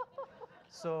Earth.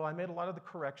 So I made a lot of the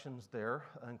corrections there,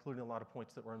 including a lot of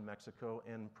points that were in Mexico,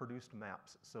 and produced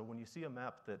maps. So when you see a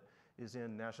map that is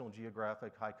in National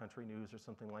Geographic, High Country News, or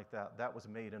something like that, that was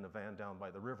made in a van down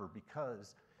by the river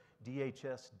because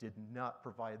DHS did not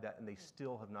provide that, and they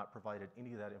still have not provided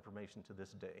any of that information to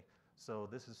this day. So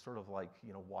this is sort of like,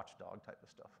 watchdog type of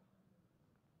stuff.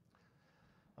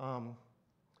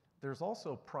 There's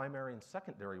also primary and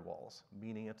secondary walls,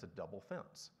 meaning it's a double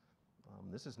fence.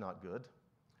 This is not good.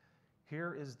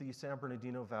 Here is the San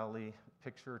Bernardino Valley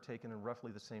picture taken in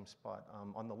roughly the same spot.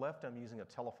 On the left, I'm using a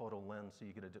telephoto lens so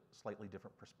you get a slightly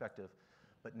different perspective.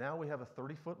 But now we have a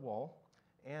 30-foot wall,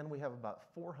 and we have about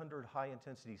 400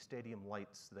 high-intensity stadium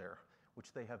lights there,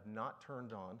 which they have not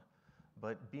turned on.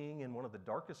 But being in one of the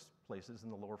darkest places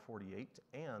in the lower 48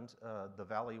 and the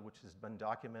valley, which has been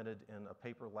documented in a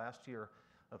paper last year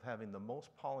of having the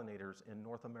most pollinators in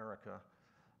North America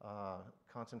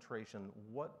concentration,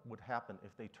 what would happen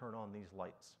if they turn on these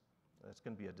lights? It's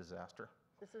going to be a disaster.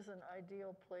 This is an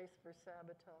ideal place for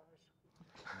sabotage.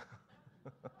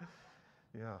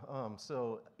 Yeah,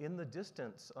 so in the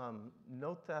distance,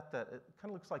 note that it kind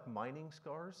of looks like mining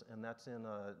scars, and that's in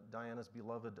Diana's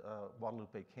beloved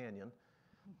Guadalupe Canyon.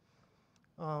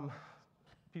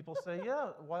 People say, yeah,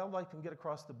 wildlife can get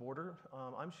across the border.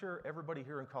 I'm sure everybody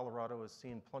here in Colorado has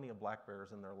seen plenty of black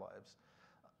bears in their lives.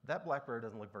 That black bear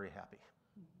doesn't look very happy.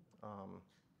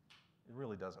 It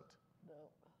really doesn't. No.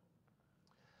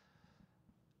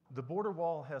 The border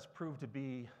wall has proved to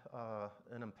be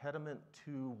an impediment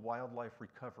to wildlife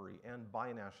recovery and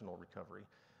binational recovery.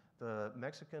 The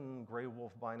Mexican gray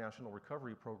wolf binational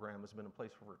recovery program has been in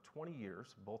place for over 20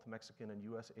 years, both Mexican and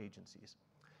US agencies.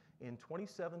 In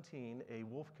 2017, a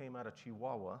wolf came out of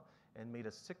Chihuahua and made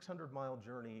a 600-mile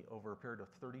journey over a period of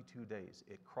 32 days.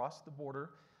 It crossed the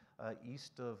border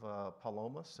east of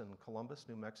Palomas and Columbus,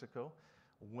 New Mexico,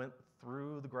 went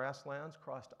through the grasslands,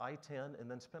 crossed I-10, and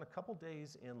then spent a couple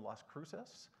days in Las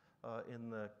Cruces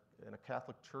in a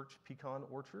Catholic church pecan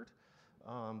orchard.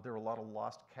 There were a lot of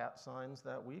lost cat signs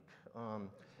that week.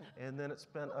 And then it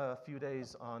spent a few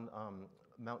days on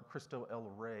Mount Cristo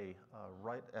El Rey,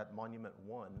 right at Monument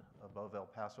 1 above El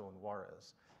Paso and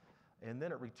Juarez. And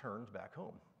then it returned back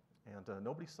home. And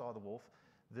nobody saw the wolf.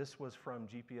 This was from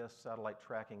GPS satellite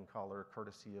tracking collar,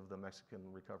 courtesy of the Mexican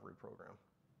Recovery Program.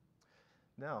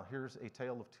 Now, here's a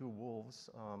tale of two wolves.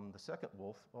 The second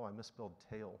wolf, oh, I misspelled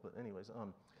tail, but anyways.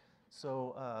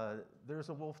 There's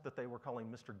a wolf that they were calling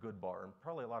Mr. Goodbar, and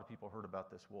probably a lot of people heard about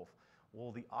this wolf.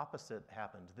 Well, the opposite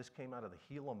happened. This came out of the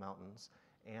Gila Mountains,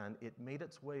 and it made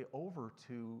its way over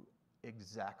to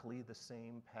exactly the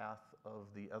same path of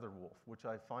the other wolf, which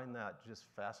I find that just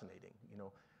fascinating. You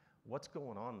know, what's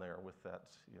going on there with that,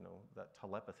 that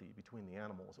telepathy between the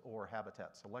animals or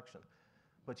habitat selection?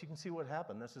 But you can see what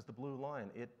happened. This is the blue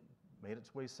line. It made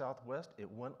its way southwest. It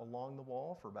went along the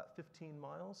wall for about 15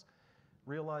 miles,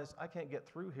 realized I can't get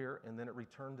through here, and then it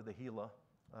returned to the Gila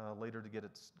later to get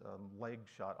its leg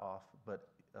shot off. But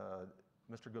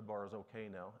Mr. Goodbar is okay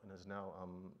now and has now,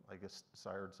 I guess,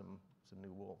 sired some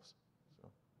new wolves. So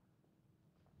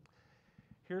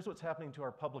here's what's happening to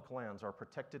our public lands, our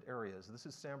protected areas. This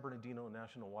is San Bernardino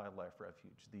National Wildlife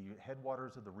Refuge, the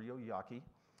headwaters of the Rio Yaqui,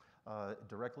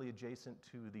 directly adjacent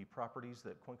to the properties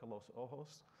that Cuenca Los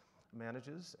Ojos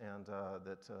manages and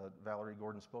that Valerie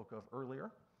Gordon spoke of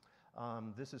earlier.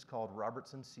 This is called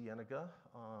Robertson Cienega.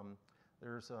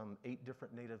 There's 8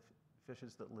 different native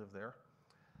fishes that live there.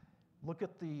 Look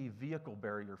at the vehicle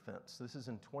barrier fence. This is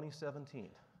in 2017. You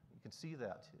can see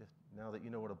that now that you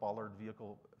know what a bollard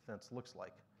vehicle fence looks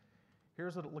like.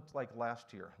 Here's what it looked like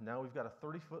last year. Now we've got a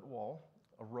 30-foot wall,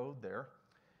 a road there,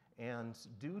 and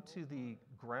due to the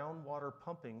groundwater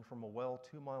pumping from a well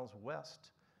 2 miles west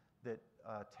that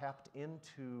tapped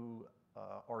into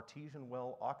artesian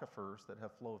well aquifers that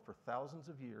have flowed for thousands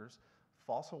of years,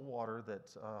 fossil water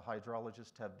that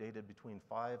hydrologists have dated between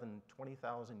 5,000 and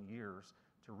 20,000 years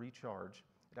to recharge.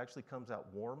 It actually comes out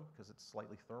warm because it's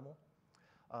slightly thermal.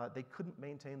 They couldn't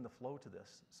maintain the flow to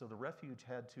this, so the refuge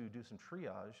had to do some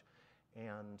triage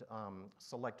and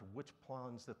select which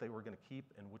ponds that they were going to keep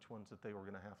and which ones that they were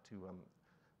going to have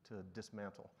to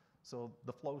dismantle. So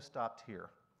the flow stopped here.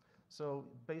 So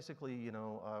basically,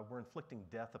 we're inflicting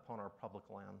death upon our public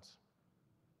lands.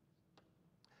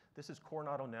 This is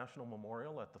Coronado National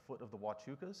Memorial at the foot of the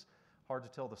Huachucas. Hard to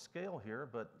tell the scale here,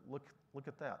 but look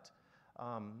at that.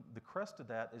 The crest of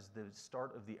that is the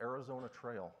start of the Arizona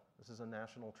Trail. This is a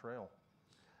national trail.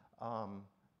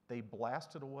 They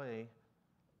blasted away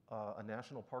a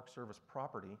National Park Service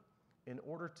property in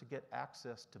order to get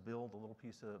access to build a little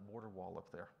piece of border wall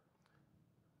up there.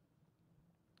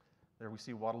 There we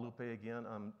see Guadalupe again.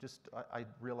 I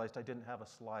realized I didn't have a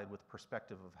slide with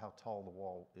perspective of how tall the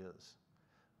wall is.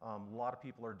 A lot of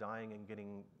people are dying and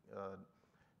getting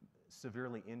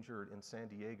severely injured in San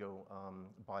Diego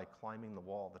by climbing the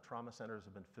wall. The trauma centers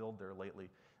have been filled there lately.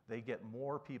 They get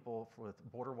more people with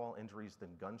border wall injuries than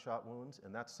gunshot wounds,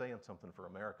 and that's saying something for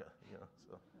America.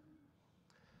 So.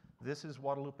 This is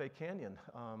Guadalupe Canyon.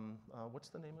 What's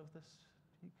the name of this?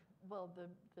 Well, the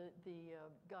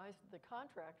guys, the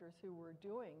contractors who were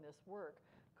doing this work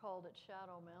called it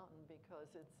Shadow Mountain because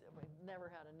we never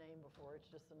had a name before. It's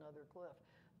just another cliff.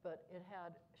 But it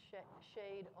had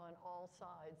shade on all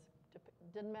sides.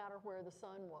 Didn't matter where the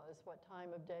sun was, what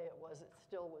time of day it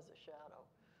still was a shadow.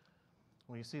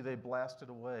 Well, you see they blasted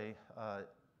away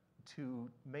to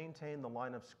maintain the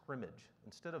line of scrimmage.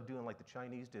 Instead of doing like the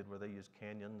Chinese did where they used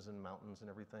canyons and mountains and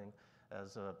everything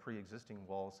as pre-existing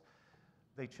walls,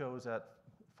 they chose at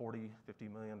 $40,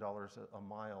 $50 million a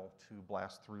mile to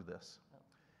blast through this,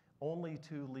 only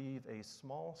to leave a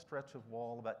small stretch of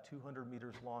wall about 200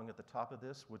 meters long at the top of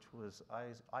this, which was,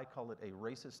 I call it a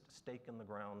racist stake in the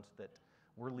ground that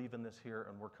we're leaving this here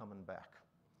and we're coming back.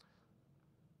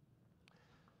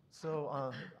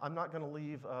 So I'm not going to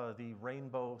leave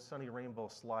the sunny rainbow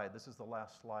slide. This is the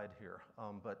last slide here,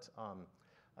 but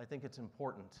I think it's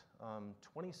important.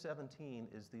 2017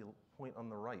 is the point on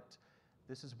the right.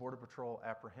 This is Border Patrol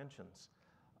apprehensions.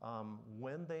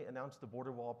 When they announced the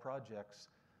border wall projects,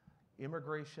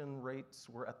 immigration rates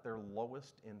were at their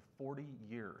lowest in 40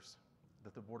 years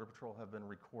that the Border Patrol have been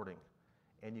recording.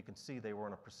 And you can see they were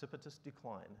on a precipitous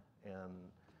decline. And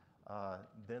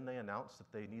then they announced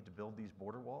that they need to build these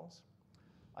border walls.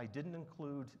 I didn't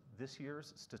include this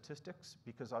year's statistics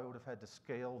because I would have had to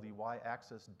scale the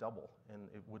y-axis double and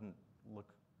it wouldn't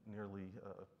look nearly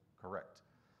correct.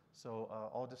 So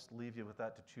I'll just leave you with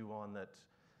that to chew on, that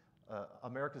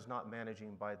America's not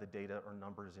managing by the data or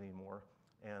numbers anymore.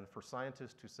 And for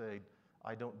scientists to say,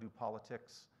 I don't do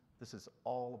politics, this is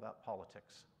all about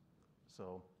politics.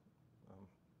 So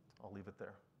I'll leave it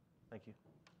there. Thank you.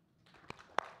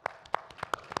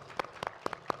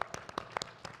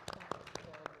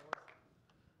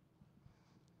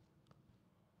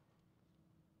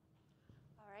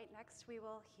 All right, next we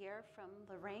will hear from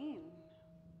Lorraine.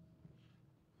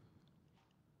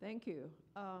 Thank you.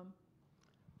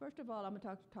 First of all, I'm going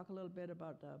to talk a little bit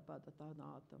about the Tohono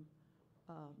O'odham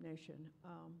Nation.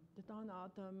 The Tohono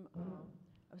O'odham,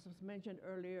 as was mentioned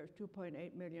earlier, is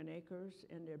 2.8 million acres,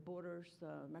 and it borders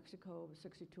Mexico with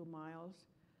 62 miles.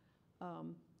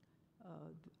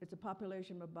 It's a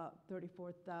population of about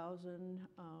 34,000,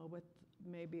 with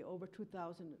maybe over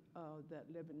 2,000 that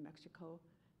live in Mexico.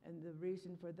 And the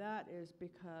reason for that is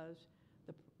because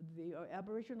the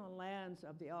Aboriginal lands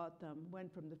of the O'odham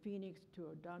went from the Phoenix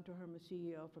down to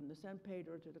Hermosillo, from the San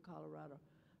Pedro to the Colorado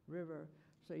River.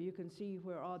 So you can see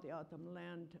where all the O'odham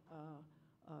land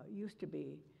used to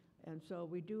be. And so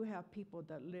we do have people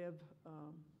that live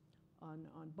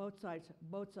on both sides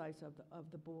of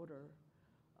the border.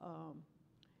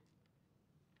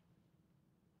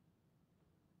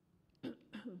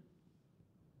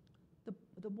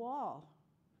 The wall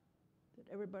that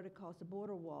everybody calls the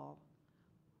border wall,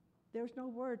 there's no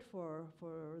word for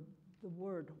the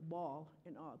word wall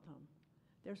in O'odham.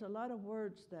 There's a lot of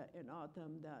words that in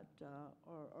O'odham that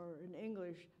are in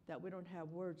English that we don't have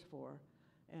words for,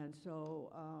 and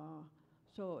so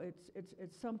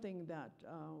it's something that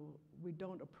we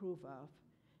don't approve of.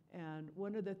 And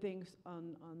one of the things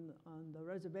on the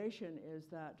reservation is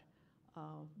that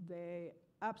they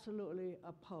absolutely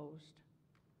opposed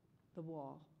the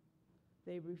wall.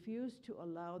 They refused to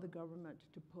allow the government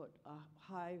to put a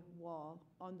high wall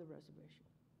on the reservation.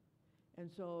 And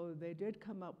so they did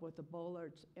come up with the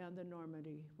bollards and the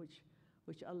Normandy,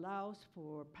 which allows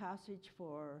for passage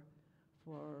for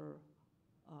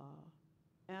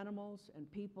animals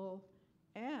and people,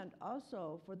 and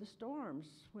also for the storms.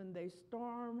 When the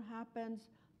storm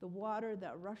happens, the water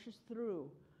that rushes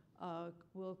through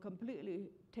will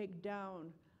completely take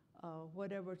down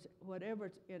whatever's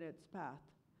in its path.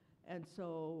 And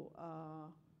so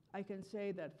I can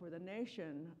say that for the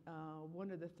nation,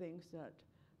 one of the things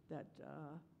that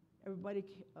everybody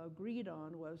agreed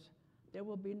on was there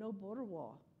will be no border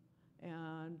wall.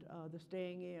 And the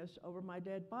saying is, over my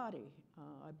dead body.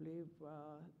 I believe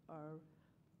our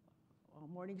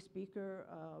morning speaker,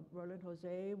 Roland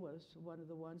Jose, was one of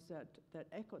the ones that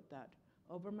echoed that,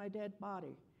 over my dead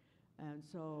body. And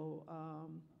so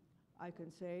I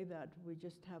can say that we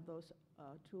just have those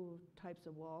two types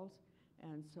of walls.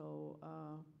 And so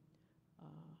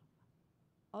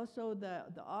also the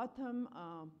O'odham,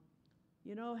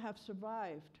 have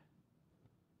survived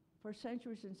for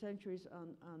centuries and centuries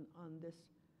on this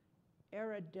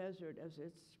arid desert as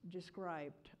it's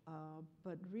described.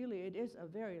 But really it is a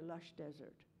very lush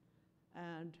desert.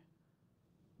 And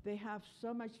they have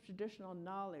so much traditional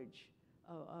knowledge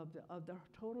of the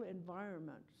total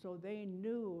environment, so they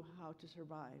knew how to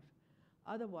survive.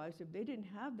 Otherwise, if they didn't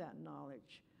have that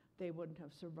knowledge, they wouldn't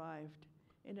have survived.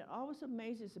 And it always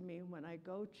amazes me when I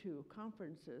go to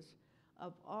conferences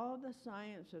of all the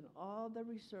science and all the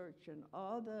research and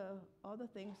all the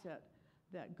things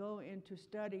that go into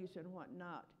studies and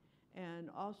whatnot, and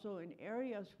also in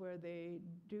areas where they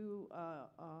do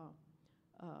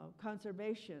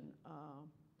conservation,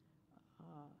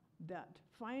 that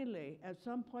finally, at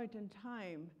some point in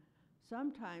time,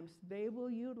 sometimes they will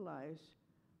utilize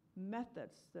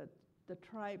methods that the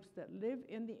tribes that live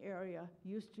in the area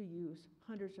used to use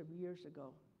hundreds of years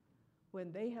ago.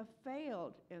 When they have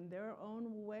failed in their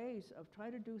own ways of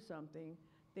trying to do something,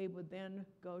 they would then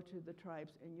go to the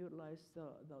tribes and utilize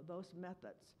those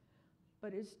methods.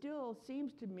 But it still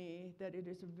seems to me that it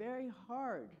is very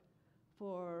hard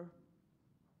for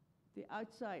the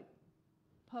outside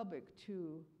public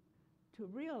to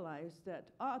realize that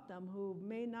O'odham, who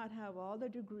may not have all the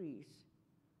degrees,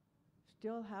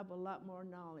 still have a lot more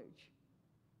knowledge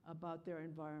about their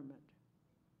environment.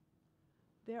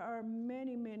 There are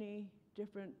many, many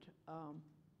different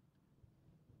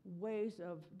ways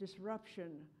of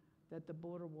disruption that the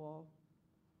border wall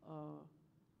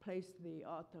placed the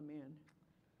O'odham in.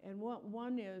 And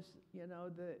one is, you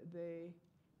know,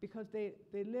 because they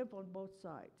live on both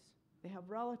sides. They have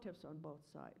relatives on both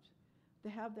sides. They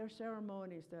have their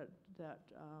ceremonies that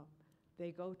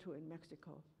they go to in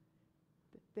Mexico.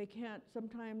 They can't,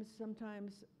 sometimes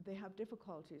they have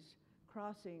difficulties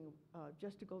crossing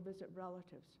just to go visit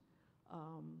relatives.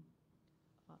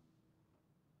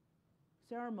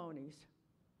 Ceremonies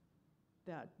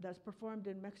that's performed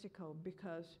in Mexico,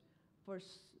 because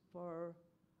for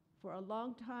a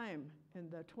long time in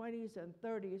the 20s and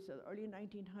 30s, the early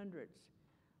 1900s,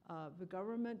 the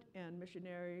government and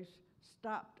missionaries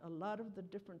stopped a lot of the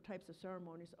different types of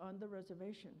ceremonies on the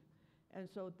reservation. And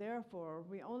so therefore,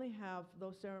 we only have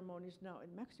those ceremonies now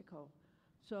in Mexico.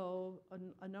 So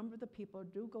a number of the people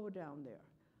do go down there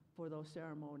for those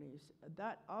ceremonies.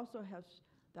 That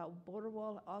border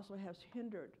wall also has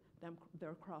hindered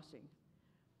their crossing.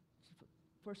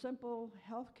 For simple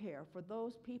health care, for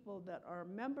those people that are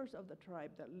members of the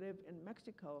tribe that live in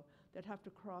Mexico that have to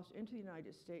cross into the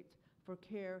United States for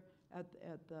care at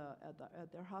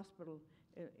their hospital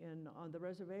on the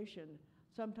reservation,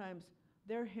 sometimes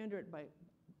they're hindered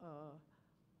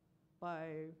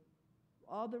by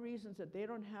all the reasons that they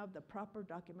don't have the proper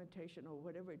documentation or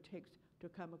whatever it takes to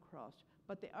come across.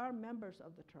 But they are members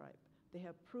of the tribe. They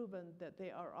have proven that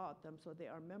they are O'odham, so they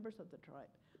are members of the tribe.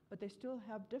 But they still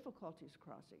have difficulties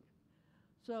crossing.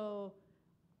 So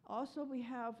also we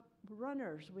have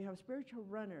runners. We have spiritual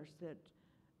runners that,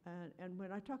 and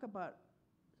when I talk about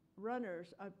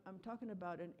runners, I'm talking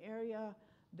about an area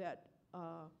that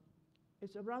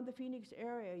it's around the Phoenix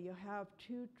area. You have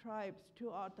two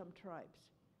O'odham tribes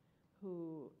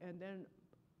and then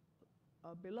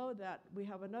below that, we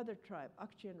have another tribe,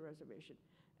 Akshan Reservation.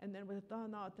 And then with the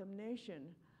Tohono O'odham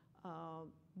Nation,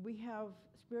 we have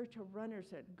spiritual runners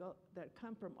that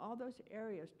come from all those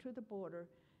areas to the border,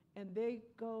 and they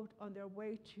go on their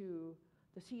way to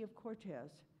the Sea of Cortez.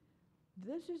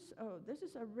 This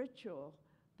is a ritual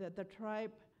that the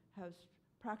tribe has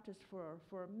practiced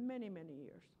for many, many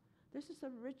years. This is a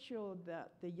ritual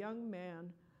that the young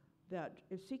man that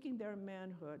is seeking their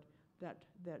manhood that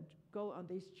go on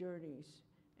these journeys.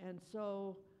 And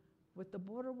so with the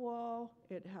border wall,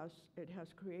 it has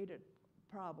created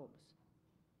problems.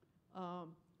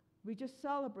 We just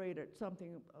celebrated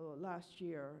something last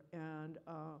year, and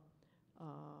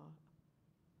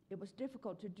it was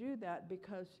difficult to do that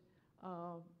because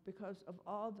of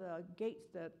all the gates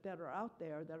that are out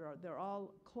there they're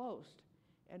all closed,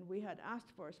 and we had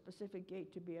asked for a specific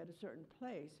gate to be at a certain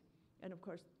place, and of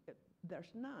course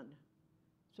there's none.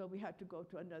 So we had to go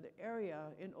to another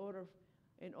area in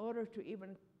order to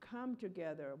even come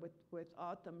together with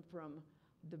O'odham from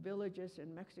the villages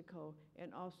in Mexico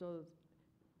and also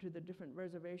to the different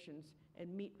reservations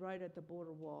and meet right at the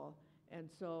border wall. And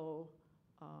so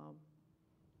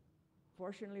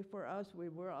fortunately for us, we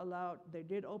were allowed, they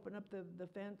did open up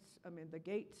the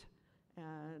gates,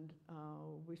 and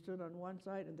we stood on one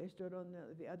side and they stood on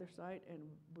the other side, and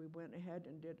we went ahead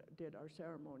and did our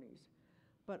ceremonies.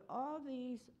 But all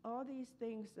these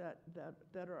things that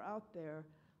are out there,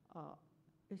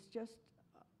 it's just,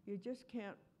 you just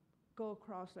can't go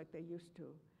across like they used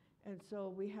to. And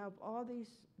so we have all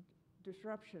these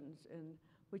disruptions,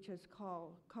 which has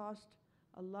caused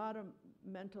a lot of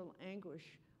mental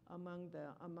anguish among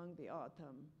the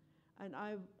O'odham. And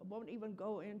I won't even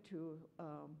go into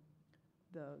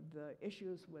the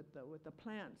issues with the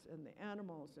plants and the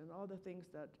animals and all the things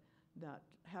that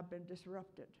have been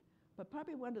disrupted. But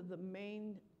probably one of the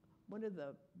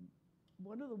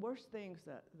worst things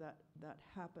that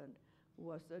happened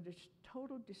was the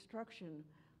total destruction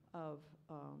of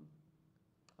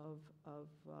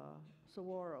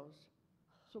saguaros.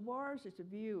 Saguaros is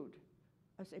viewed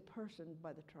as a person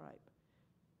by the tribe.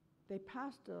 They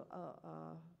passed a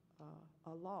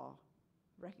law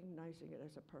recognizing it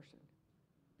as a person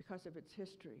because of its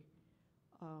history.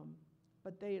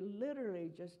 But they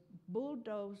literally just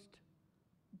bulldozed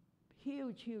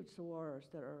huge, huge saguaros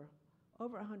that are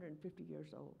over 150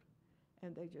 years old.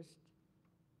 And they just,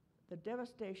 the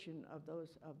devastation of those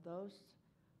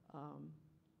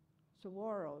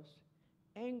saguaros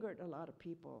angered a lot of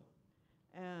people.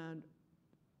 And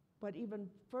what even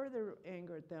further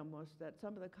angered them was that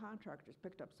some of the contractors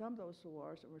picked up some of those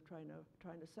saguaros and were trying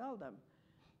to sell them.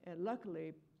 And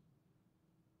luckily,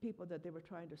 people that they were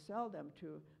trying to sell them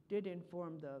to did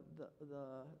inform the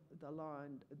law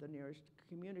and the nearest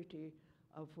community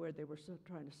of where they were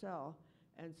trying to sell.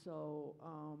 And so,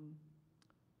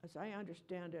 as I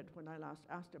understand it, when I last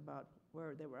asked about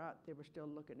where they were at, they were still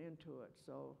looking into it.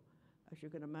 So, as you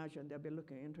can imagine, they'll be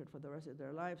looking into it for the rest of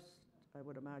their lives, I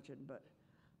would imagine. But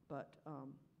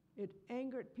it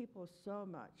angered people so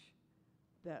much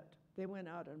that they went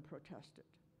out and protested.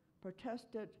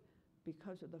 Protested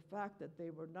because of the fact that they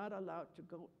were not allowed to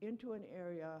go into an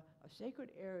area, a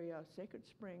sacred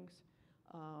springs,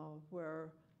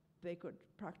 where they could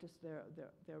practice their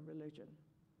religion.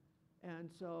 And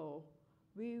so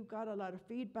we got a lot of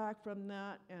feedback from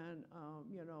that, and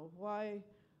you know, why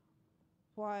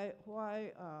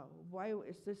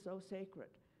is this so sacred?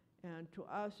 And to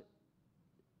us,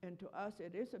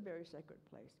 it is a very sacred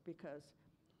place because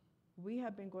we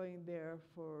have been going there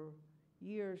for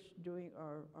years doing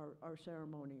our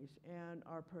ceremonies and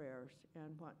our prayers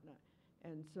and whatnot.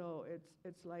 And so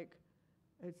it's like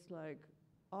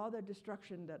all the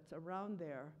destruction that's around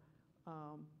there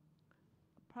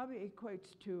probably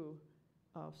equates to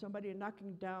somebody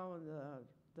knocking down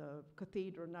the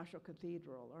cathedral, National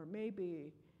Cathedral, or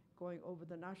maybe going over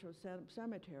the National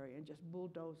Cemetery and just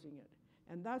bulldozing it.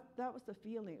 And that was the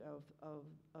feeling of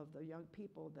the young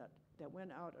people that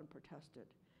went out and protested.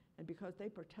 And because they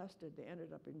protested, they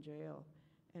ended up in jail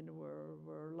and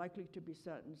were likely to be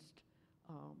sentenced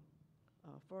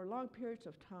for long periods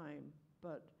of time.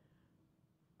 But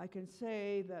I can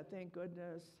say that, thank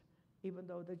goodness, even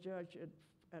though the judge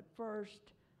at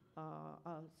first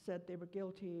said they were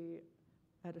guilty,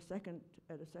 at a second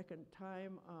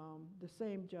time, the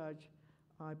same judge,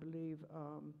 I believe,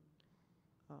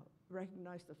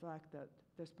 recognized the fact that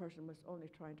this person was only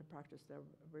trying to practice their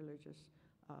religious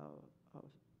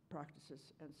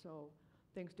practices, and so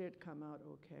things did come out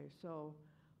okay. So,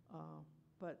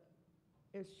 but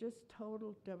it's just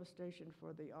total devastation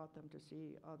for the O'odham to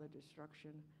see all the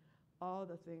destruction, all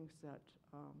the things that,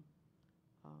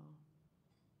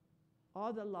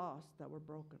 all the laws that were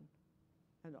broken,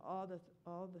 and all the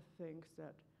things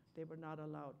that they were not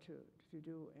allowed to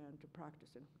do and to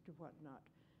practice and to whatnot.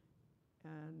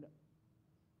 And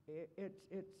it's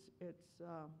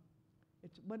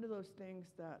one of those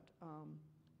things that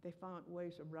they found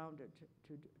ways around it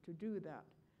to do that,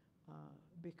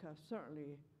 because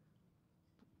certainly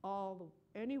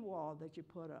any wall that you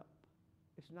put up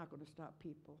is not going to stop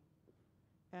people.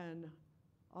 And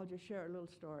I'll just share a little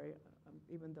story,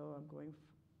 even though I'm going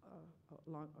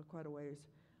quite a ways.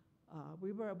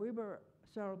 We were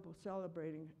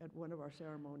celebrating at one of our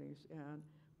ceremonies, and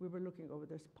we were looking over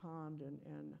this pond,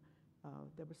 and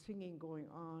there was singing going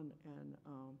on, and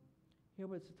here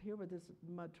were these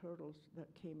mud turtles that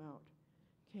came out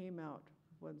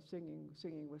when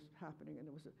singing was happening, and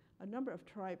there was a number of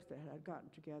tribes that had gotten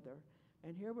together,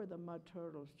 and here were the mud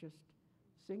turtles just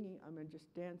singing, just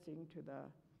dancing to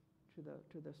the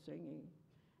singing,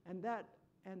 and that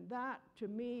to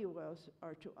me or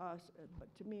to us,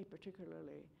 but to me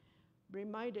particularly,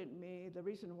 reminded me the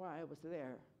reason why I was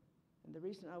there. And the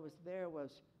reason I was there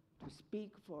was to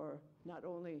speak for not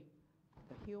only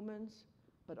the humans,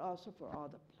 but also for all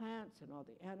the plants and all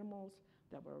the animals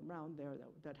that were around there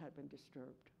that had been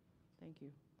disturbed. Thank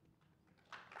you.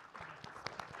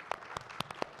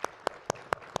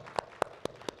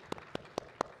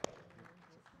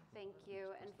 Thank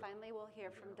you. And finally, we'll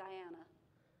hear from Diana.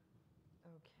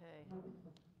 Okay.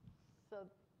 So,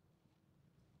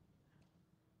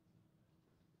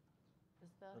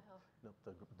 is that how? No,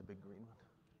 the big green one.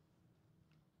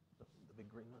 The big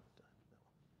green one. That one.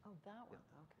 Oh, that one.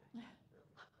 Okay.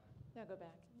 No, go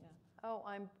back. Yeah. Oh,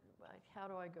 how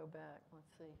do I go back?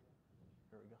 Let's see.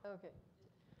 Here we go. Okay.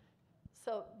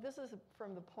 So this is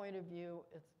from the point of view,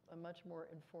 it's a much more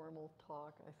informal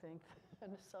talk, I think,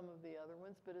 than some of the other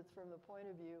ones, but it's from the point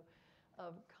of view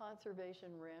of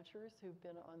conservation ranchers who've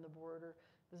been on the border.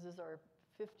 This is our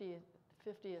 50th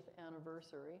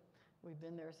anniversary. We've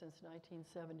been there since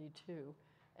 1972.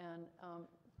 And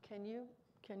can you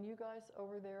guys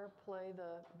over there play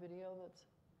the video that's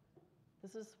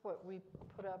This is what we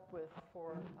put up with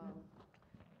for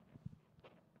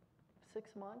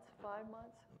 6 months, 5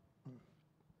 months.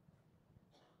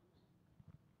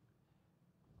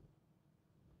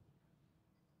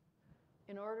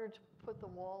 In order to put the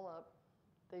wall up,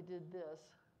 they did this.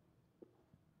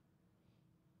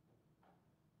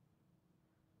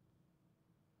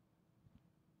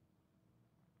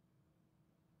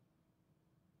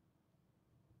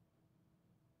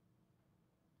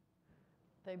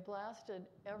 They blasted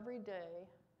every day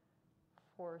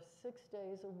for 6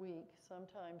 days a week,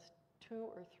 sometimes 2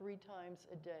 or 3 times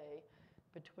a day,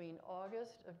 between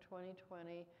August of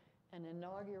 2020 and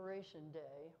Inauguration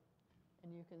Day.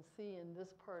 And you can see in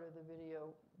this part of the video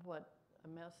what a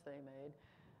mess they made.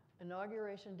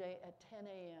 Inauguration Day at 10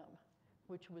 a.m.,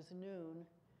 which was noon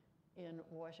in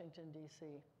Washington, D.C.,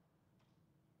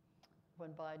 when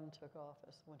Biden took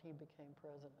office, when he became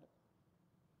president.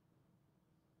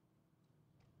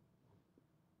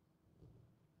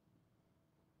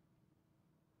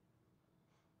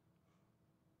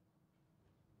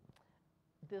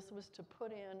 This was to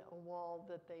put in a wall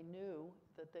that they knew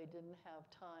that they didn't have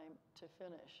time to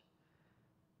finish.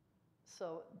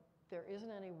 So there isn't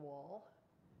any wall,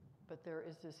 but there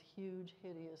is this huge,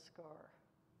 hideous scar.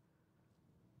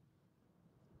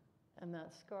 And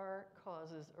that scar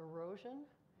causes erosion.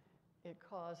 It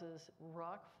causes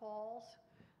rock falls.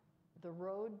 The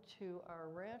road to our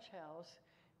ranch house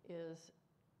is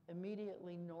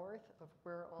immediately north of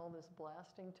where all this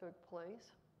blasting took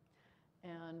place.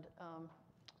 And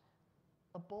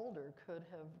a boulder could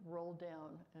have rolled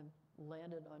down and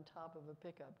landed on top of a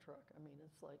pickup truck. I mean,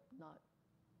 it's like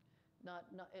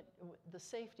the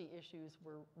safety issues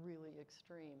were really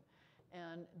extreme.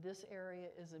 And this area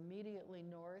is immediately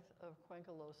north of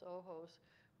Cuenca Los Ojos,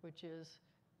 which is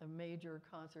a major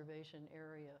conservation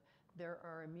area. There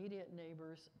are immediate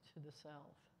neighbors to the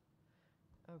south.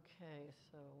 Okay,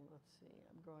 so let's see,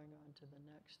 I'm going on to the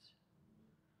next.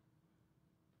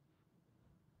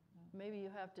 Maybe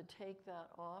you have to take that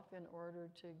off in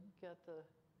order to get the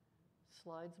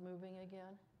slides moving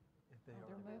again. If they Oh,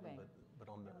 are, they're moving. but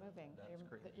on They're moving. that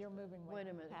screen. You're moving Wait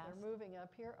a minute, they're moving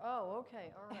up here? Oh,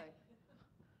 okay, all right.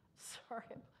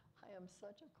 Sorry, I am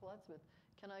such a klutz with.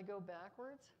 Can I go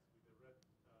backwards?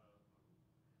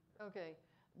 Okay,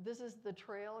 this is the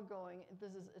trail going,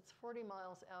 it's 40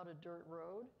 miles out a dirt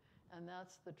road, and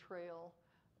that's the trail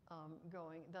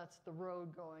that's the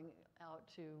road going out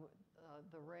to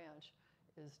the ranch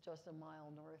is just a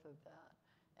mile north of that.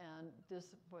 And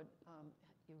this, what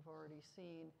you've already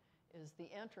seen, is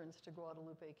the entrance to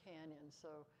Guadalupe Canyon.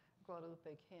 So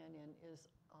Guadalupe Canyon is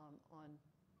on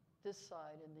this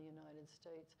side in the United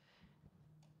States.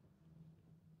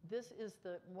 This is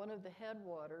one of the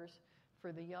headwaters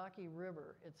for the Yaqui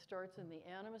River. It starts in the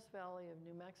Animas Valley of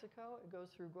New Mexico. It goes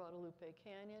through Guadalupe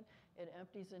Canyon. It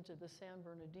empties into the San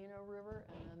Bernardino River,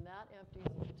 and then that empties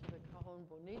into the Cajon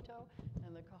Bonito,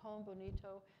 and the Cajon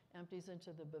Bonito empties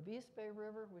into the Bavispe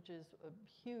River, which is a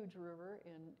huge river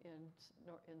in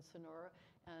Sonora,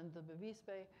 and the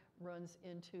Bavispe runs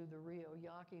into the Rio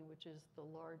Yaqui, which is the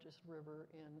largest river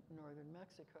in northern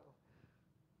Mexico.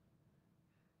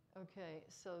 Okay,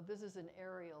 so this is an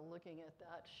aerial looking at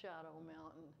that shadow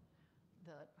mountain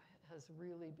that has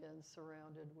really been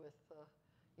surrounded with.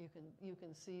 You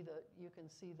can see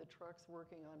the trucks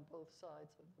working on both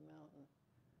sides of the mountain.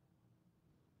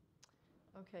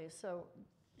 Okay, so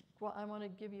I want to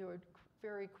give you a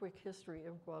very quick history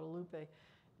of Guadalupe,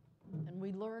 and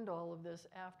we learned all of this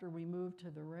after we moved to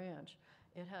the ranch.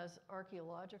 It has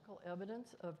archaeological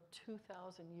evidence of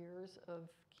 2,000 years of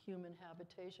human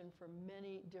habitation from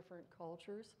many different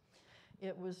cultures.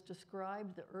 It was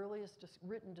described, the earliest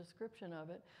written description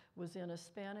of it was in a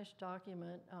Spanish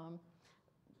document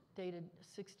dated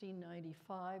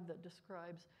 1695 that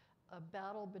describes a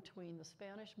battle between the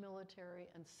Spanish military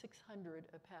and 600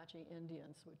 Apache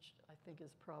Indians, which I think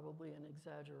is probably an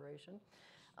exaggeration.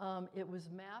 It was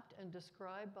mapped and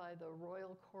described by the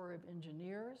Royal Corps of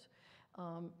Engineers,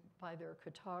 by their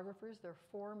cartographers. There are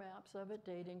 4 maps of it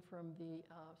dating from the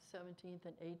 17th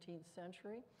and 18th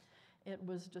century. It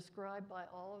was described by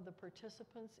all of the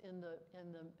participants in the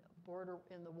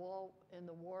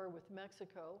war with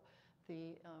Mexico,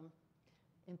 the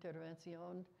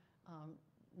Intervención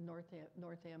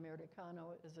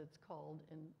Norteamericano, as it's called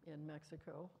in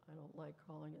Mexico. I don't like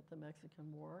calling it the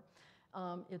Mexican War.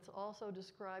 It's also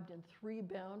described in 3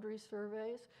 boundary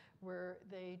surveys where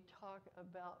they talk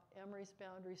about, Emery's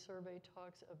boundary survey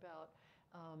talks about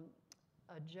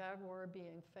a jaguar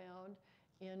being found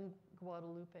in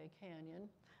Guadalupe Canyon.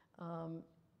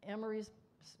 Emery's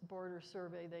border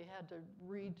survey, they had to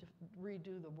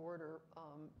redo the border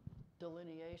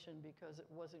delineation because it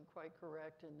wasn't quite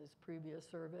correct in these previous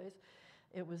surveys.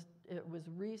 It was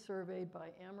resurveyed by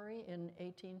Emery in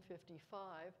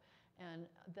 1855, and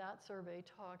that survey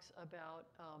talks about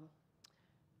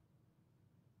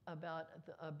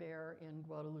a bear in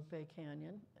Guadalupe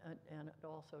Canyon, and it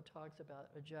also talks about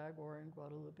a jaguar in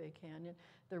Guadalupe Canyon.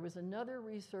 There was another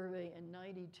resurvey in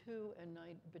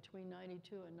between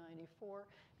 92 and 94,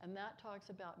 and that talks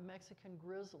about Mexican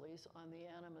grizzlies on the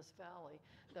Animas Valley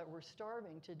that were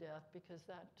starving to death because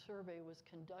that survey was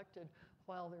conducted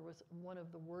while there was one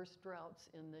of the worst droughts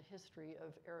in the history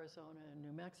of Arizona and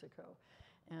New Mexico.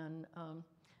 And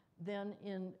then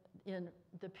in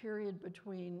the period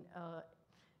between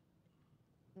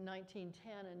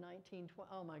 1910 and 1920,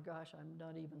 oh my gosh, I'm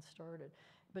not even started.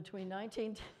 Between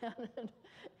 1910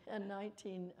 and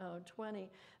 1920,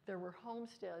 there were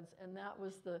homesteads, and that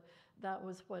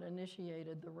was what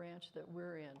initiated the ranch that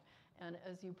we're in. And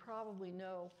as you probably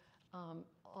know,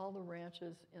 all the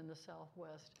ranches in the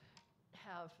Southwest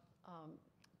have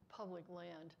public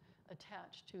land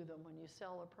attached to them. When you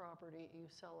sell a property, you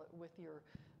sell it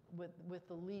with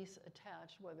the lease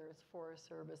attached, whether it's Forest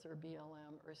Service or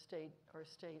BLM or state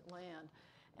land.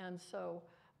 And so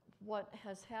what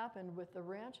has happened with the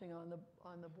ranching on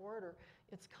the border,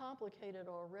 it's complicated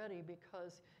already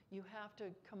because you have to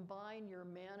combine your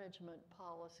management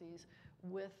policies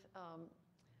with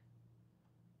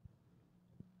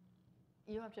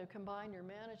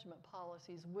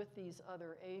these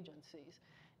other agencies.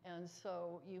 And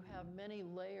so you have many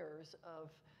layers of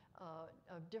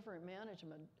different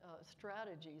management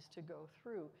strategies to go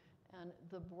through. And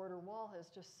the border wall has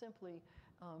just simply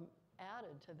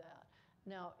added to that.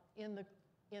 Now, in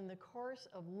the course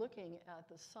of looking at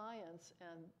the science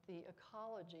and the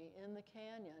ecology in the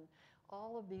canyon,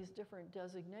 all of these different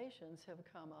designations have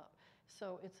come up.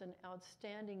 So it's an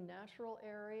outstanding natural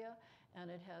area,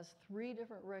 and it has 3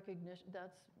 different recognitions.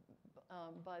 That's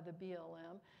by the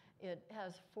BLM. It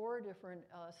has 4 different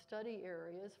study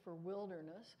areas for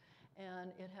wilderness,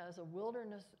 and it has a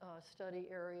wilderness study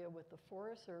area with the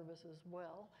Forest Service as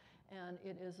well, and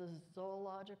it is a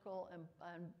zoological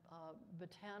and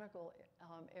botanical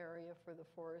area for the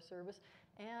Forest Service,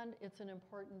 and it's an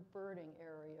important birding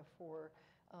area for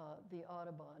the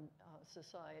Audubon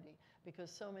Society,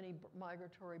 because so many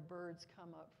migratory birds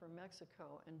come up from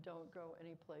Mexico and don't go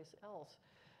anyplace else.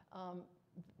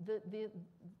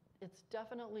 It's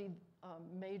definitely a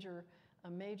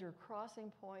major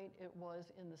crossing point. It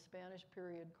was in the Spanish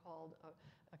period called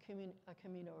a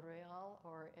Camino Real,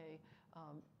 or a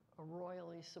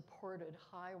royally supported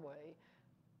highway.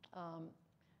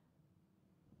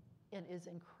 It is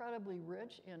incredibly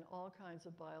rich in all kinds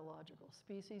of biological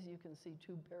species. You can see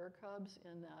 2 bear cubs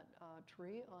in that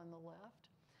tree on the left.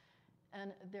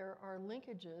 And there are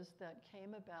linkages that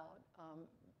came about,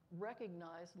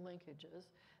 recognized linkages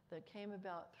that came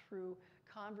about through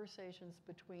conversations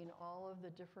between all of the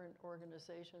different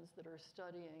organizations that are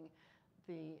studying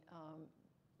the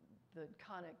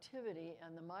connectivity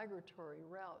and the migratory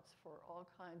routes for all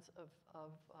kinds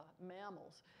of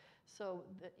mammals. So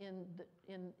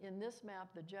in this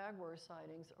map, the jaguar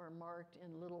sightings are marked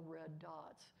in little red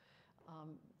dots.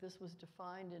 This was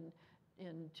defined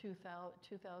in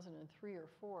 2003 or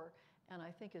 4, and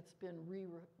I think it's been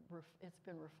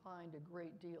refined a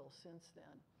great deal since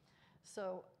then.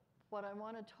 So what I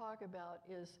want to talk about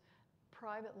is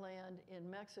private land in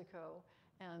Mexico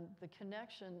and the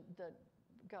connection that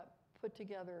got put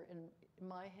together in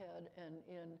my head and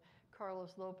in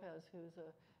Carlos Lopez, who's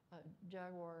a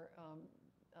Jaguar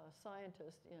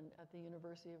scientist at the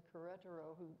University of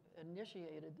Querétaro, who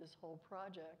initiated this whole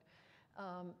project.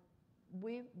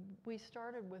 We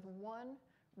started with one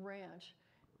ranch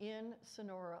in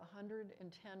Sonora,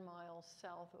 110 miles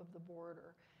south of the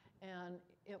border, and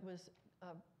it was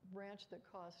a ranch that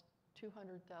cost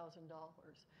 $200,000,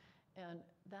 and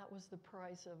that was the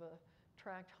price of a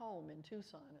tract home in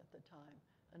Tucson at the time.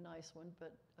 A nice one,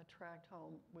 but a tract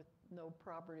home with no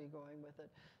property going with it.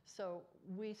 So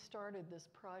we started this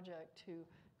project to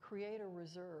create a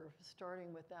reserve,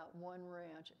 starting with that one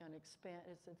ranch, and it's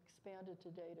expanded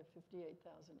today to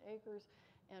 58,000 acres.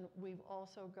 And we've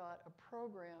also got a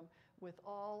program with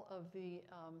all of the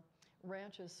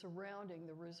ranches surrounding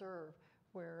the reserve,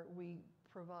 where we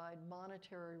provide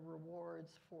monetary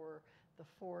rewards for the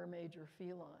 4 major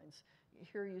felines.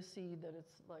 Here you see that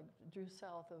it's like due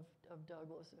south of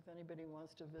Douglas. If anybody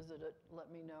wants to visit it,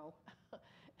 let me know,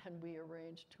 and we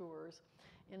arrange tours.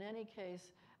 In any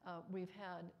case, we've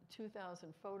had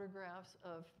 2,000 photographs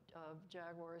of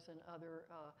jaguars and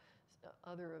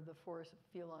other of the 4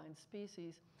 feline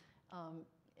species.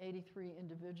 83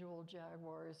 individual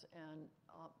jaguars and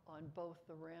on both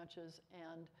the ranches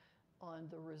and on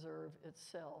the reserve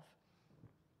itself.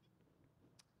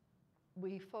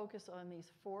 We focus on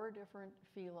these 4 different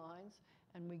felines,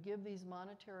 and we give these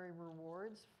monetary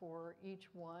rewards for each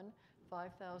one.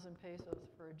 5,000 pesos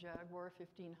for a jaguar,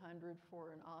 1,500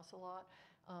 for an ocelot,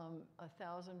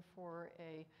 1,000 for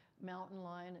a mountain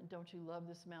lion. And don't you love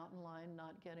this mountain lion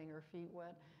not getting her feet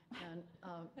wet? And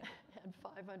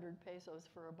 500 pesos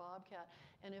for a bobcat.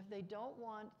 And if they don't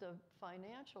want the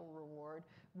financial reward,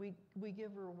 we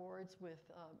give rewards with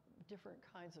different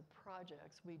kinds of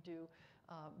projects. We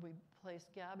place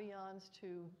gabions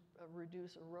to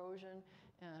reduce erosion,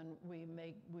 and we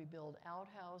build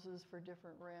outhouses for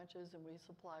different ranches, and we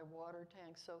supply water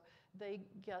tanks. So they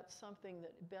get something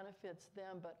that benefits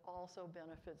them, but also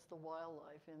benefits the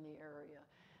wildlife in the area.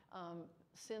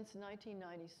 Since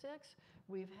 1996,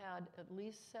 we've had at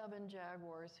least 7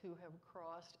 jaguars who have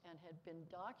crossed and had been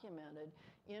documented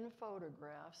in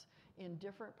photographs in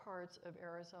different parts of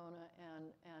Arizona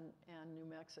and New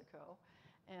Mexico.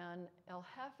 And El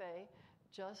Jefe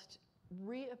just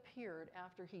reappeared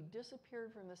after he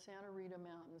disappeared from the Santa Rita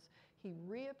Mountains. He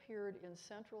reappeared in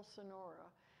central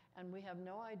Sonora, and we have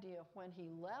no idea when he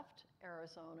left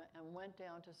Arizona and went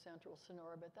down to central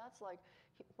Sonora, but that's like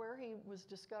where he was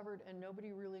discovered, and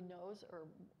nobody really knows, or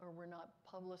we're not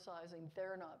publicizing,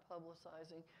 they're not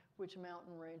publicizing which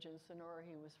mountain range in Sonora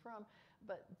he was from,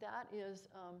 but that is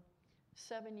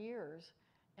 7 years,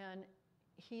 and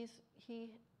he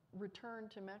returned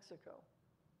to Mexico.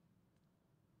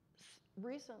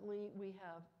 Recently, we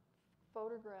have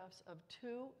photographs of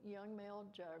 2 young male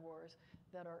jaguars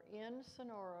that are in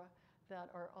Sonora, that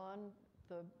are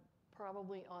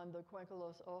probably on the Cuenca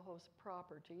Los Ojos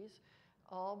properties.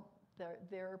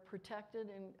 They're protected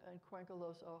in Cuenca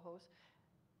Los Ojos.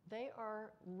 They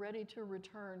are ready to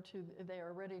return to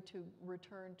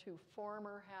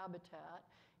former habitat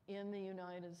in the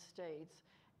United States,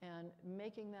 and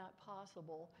making that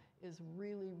possible is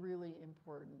really, really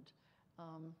important.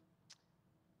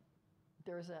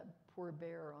 There's that poor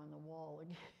bear on the wall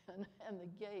again, and the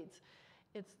gates.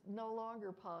 It's no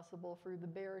longer possible for the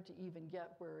bear to even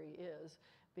get where he is,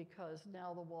 because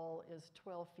now the wall is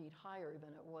 12 feet higher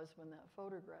than it was when that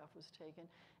photograph was taken.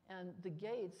 And the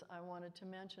gates, I wanted to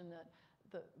mention that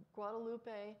the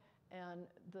Guadalupe and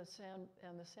the San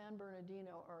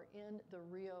Bernardino are in the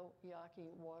Rio Yaqui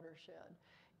watershed.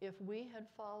 If we had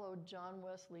followed John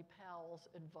Wesley Powell's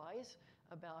advice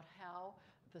about how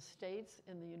the states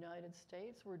in the United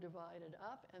States were divided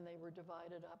up, and they were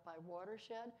divided up by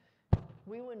watershed,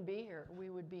 we wouldn't be here. We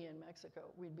would be in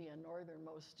Mexico. We'd be a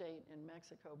northernmost state in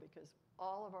Mexico, because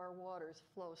all of our waters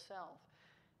flow south.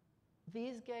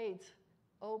 These gates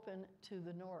open to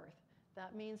the north.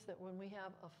 That means that when we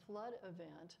have a flood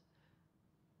event,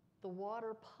 the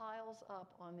water piles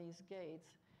up on these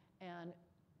gates, and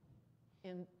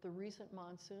in the recent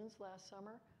monsoons last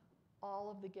summer, all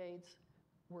of the gates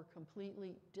were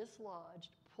completely dislodged,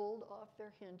 pulled off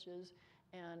their hinges,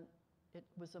 and it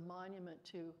was a monument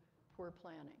to poor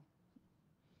planning.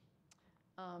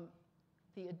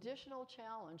 The additional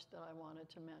challenge that I wanted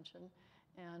to mention,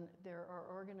 and there are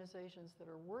organizations that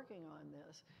are working on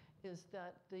this, is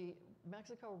that the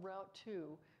Mexico Route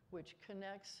 2, which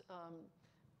connects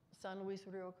San Luis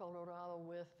Rio Colorado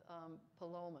with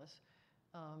Palomas,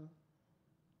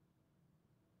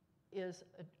 has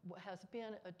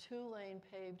been a 2-lane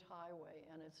paved highway,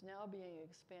 and it's now being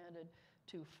expanded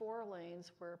to 4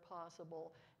 lanes where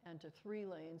possible, and to 3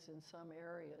 lanes in some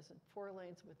areas, and 4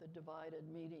 lanes with a divided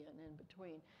median in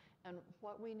between. And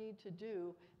what we need to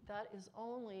do, that is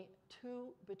only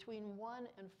between 1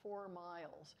 and 4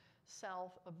 miles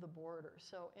south of the border.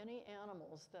 So any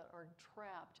animals that are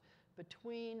trapped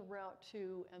between Route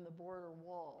 2 and the border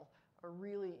wall are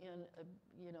really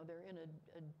they're in a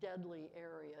deadly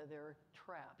area. They're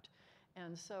trapped.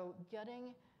 And so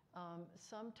getting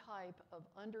some type of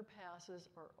underpasses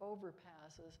or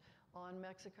overpasses on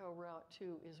Mexico Route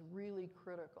 2 is really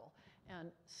critical.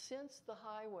 And since the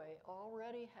highway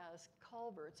already has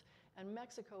culverts, and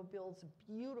Mexico builds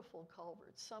beautiful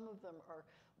culverts, some of them are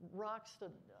rocks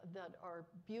that are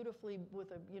beautifully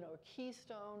with a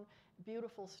keystone,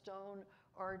 beautiful stone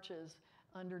arches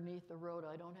underneath the road.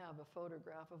 I don't have a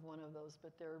photograph of one of those,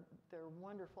 but they're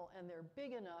wonderful, and they're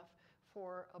big enough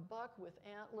for a buck with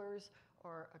antlers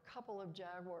or a couple of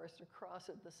jaguars to cross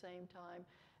at the same time.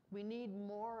 We need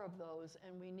more of those,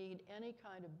 and we need any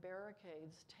kind of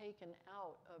barricades taken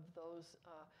out of those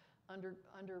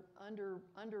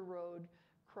under road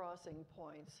crossing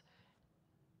points.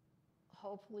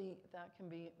 Hopefully that can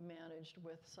be managed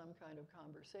with some kind of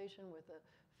conversation with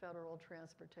the Federal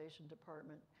Transportation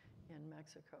Department in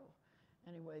Mexico.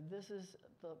 Anyway, this is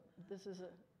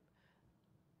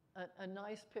a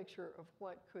nice picture of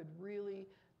what could really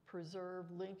preserve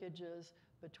linkages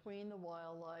between the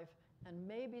wildlife, and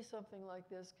maybe something like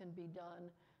this can be done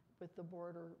with the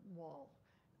border wall.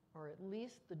 Or at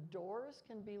least the doors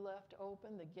can be left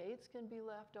open, the gates can be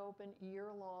left open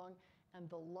year-long, and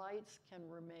the lights can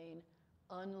remain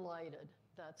unlighted.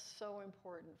 That's so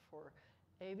important for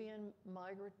avian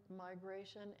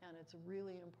migration, and it's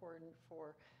really important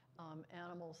for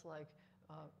animals like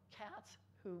cats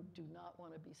who do not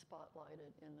want to be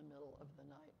spotlighted in the middle of the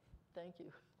night. Thank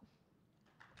you.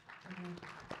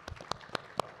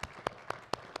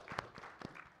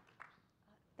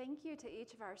 Thank you to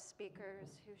each of our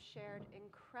speakers who shared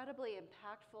incredibly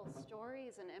impactful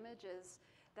stories and images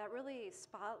that really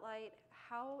spotlight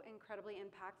how incredibly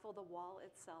impactful the wall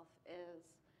itself is.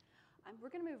 We're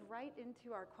going to move right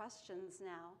into our questions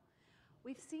now.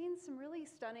 We've seen some really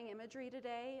stunning imagery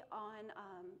today on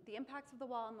the impacts of the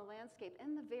wall on the landscape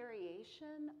and the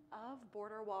variation of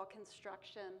border wall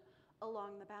construction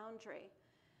along the boundary.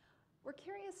 We're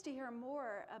curious to hear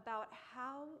more about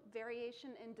how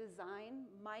variation in design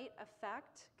might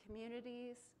affect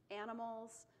communities,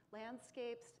 animals,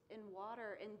 landscapes, and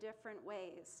water in different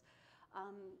ways.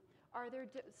 Are there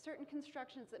certain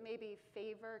constructions that maybe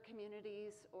favor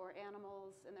communities or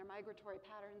animals and their migratory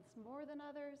patterns more than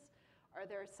others? Are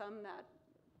there some that,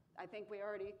 I think we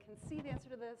already can see the answer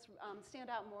to this, stand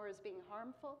out more as being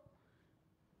harmful?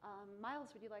 Myles,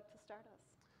 would you like to start us?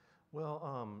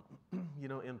 Well, you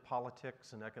know, in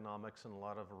politics and economics and a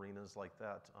lot of arenas like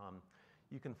that,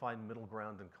 you can find middle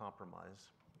ground and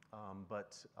compromise.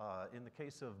 But in the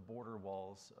case of border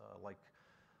walls, like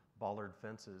bollard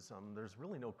fences, there's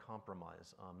really no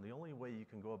compromise. The only way you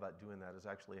can go about doing that is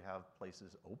actually have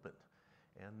places open.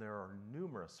 And there are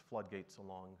numerous floodgates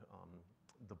along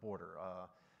the border.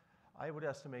 I would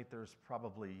estimate there's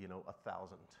probably,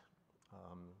 1,000.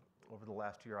 Over the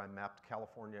last year, I mapped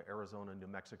California, Arizona, New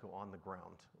Mexico on the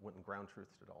ground, went and ground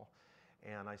truthed it all.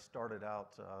 And I started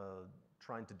out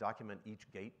trying to document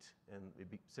each gate, and it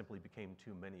simply became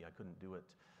too many. I couldn't do it.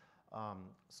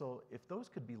 So if those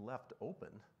could be left open,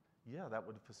 yeah, that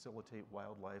would facilitate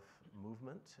wildlife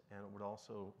movement, and it would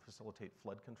also facilitate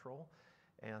flood control.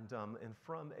 And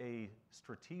from a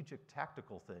strategic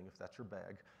tactical thing, if that's your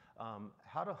bag,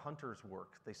 how do hunters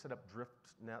work? They set up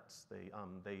drift nets.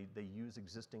 They use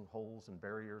existing holes and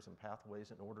barriers and pathways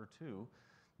in order to,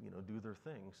 do their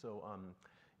thing. So,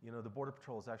 the Border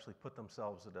Patrol has actually put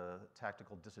themselves at a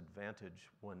tactical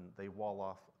disadvantage when they wall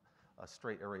off a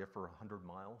straight area for 100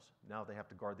 miles. Now they have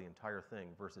to guard the entire thing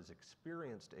versus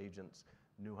experienced agents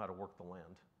knew how to work the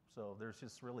land. So there's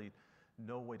just really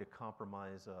no way to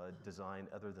compromise design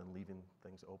other than leaving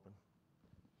things open.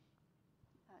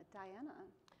 Diana.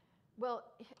 Well,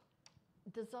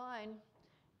 design,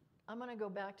 I'm going to go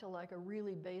back to like a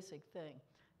really basic thing.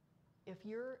 If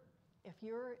you're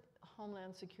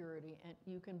Homeland Security and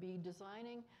you can be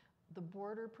designing the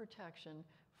border protection,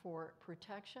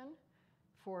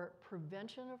 for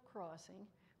prevention of crossing,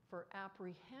 for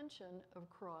apprehension of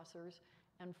crossers,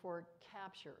 and for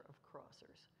capture of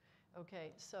crossers.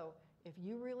 Okay, so if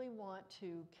you really want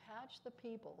to catch the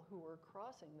people who are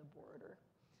crossing the border,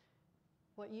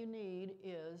 what you need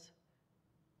is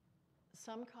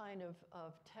some kind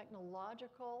of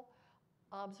technological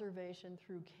observation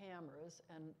through cameras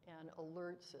and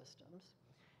alert systems.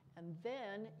 And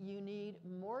then you need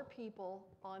more people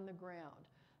on the ground.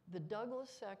 The Douglas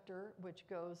sector, which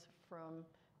goes from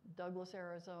Douglas,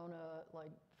 Arizona,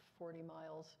 like 40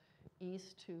 miles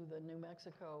east to the New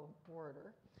Mexico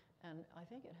border, and I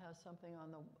think it has something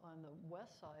on the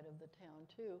west side of the town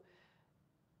too,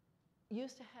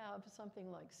 used to have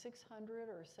something like 600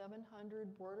 or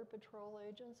 700 Border Patrol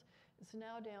agents. It's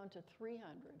now down to 300.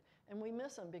 And we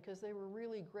miss them because they were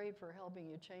really great for helping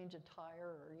you change a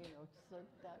tire or, so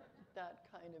that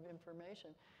kind of information.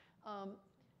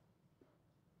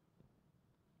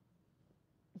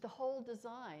 The whole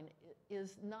design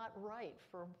is not right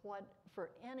for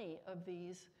any of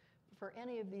these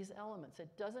elements.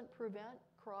 It doesn't prevent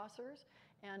crossers,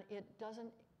 and it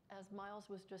doesn't, as Myles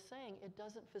was just saying, it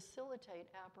doesn't facilitate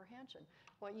apprehension.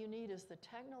 What you need is the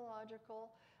technological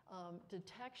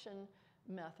detection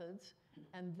methods,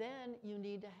 and then you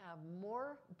need to have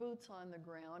more boots on the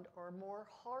ground or more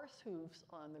horse hooves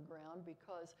on the ground,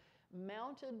 because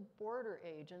mounted border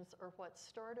agents are what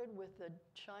started with the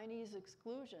Chinese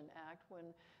Exclusion Act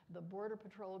when the Border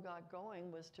Patrol got going,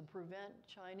 was to prevent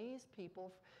Chinese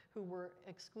people who were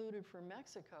excluded from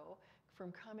Mexico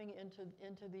from coming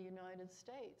into the United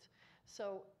States.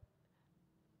 So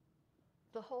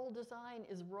the whole design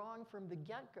is wrong from the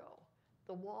get-go.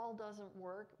 The wall doesn't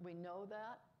work, we know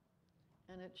that,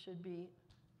 and it should be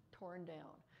torn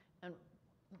down. And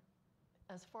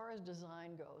as far as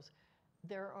design goes,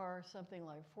 there are something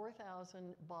like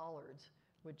 4,000 bollards,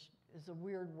 which is a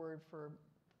weird word for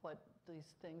what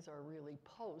these things are really,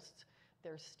 posts.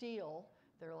 They're steel,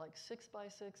 they're like 6 by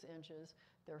 6 inches,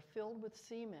 they're filled with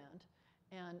cement,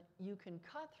 and you can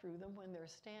cut through them when they're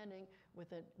standing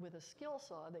with a skill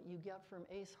saw that you get from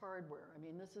Ace Hardware. I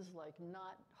mean, this is like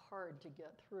not hard to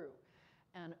get through.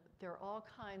 And there are all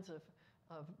kinds of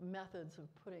methods of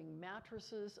putting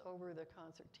mattresses over the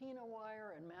concertina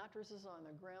wire and mattresses on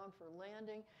the ground for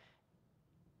landing.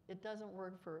 It doesn't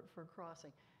work for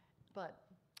crossing. But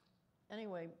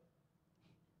anyway,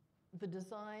 the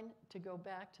design, to go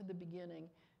back to the beginning,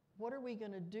 what are we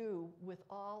going to do with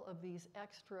all of these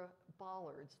extra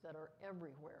bollards that are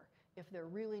everywhere if they're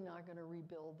really not going to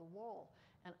rebuild the wall?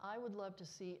 And I would love to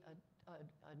see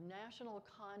a national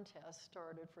contest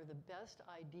started for the best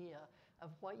idea of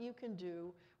what you can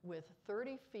do with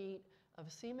 30 feet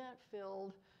of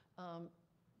cement-filled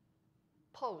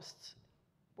posts.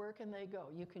 Where can they go?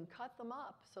 You can cut them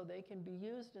up so they can be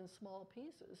used in small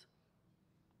pieces.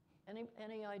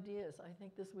 Any ideas? I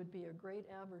think this would be a great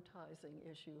advertising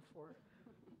issue for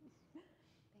Thank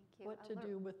you. what to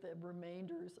do with the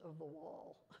remainders of the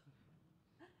wall.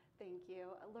 Thank you.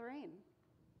 Lorraine.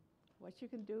 What you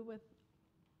can do with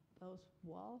those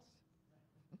walls?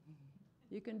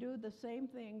 You can do the same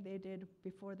thing they did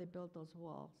before they built those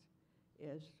walls,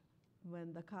 is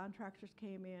when the contractors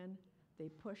came in, they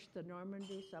pushed the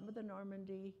Normandy, some of the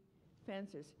Normandy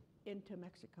fences into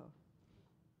Mexico.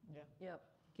 Yeah. Yep.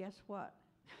 Guess what?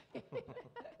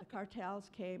 The cartels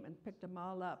came and picked them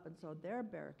all up, and so they're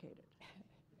barricaded.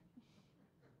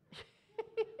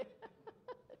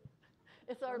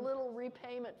 It's our little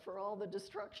repayment for all the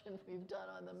destruction we've done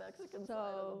on the Mexican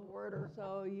side of the border.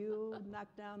 So you knock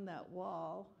down that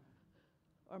wall,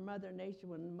 or Mother Nature,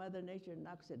 when Mother Nature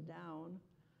knocks it down,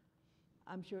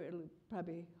 I'm sure it'll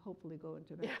probably, hopefully go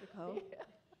into Mexico. Yeah.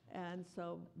 And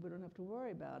so we don't have to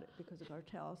worry about it because the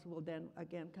cartels will then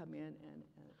again come in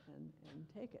and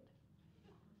take it.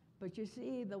 But you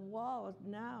see, the wall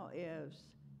now is,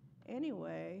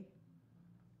 anyway,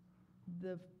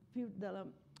 the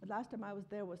last time I was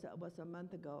there was a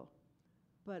month ago,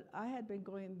 but I had been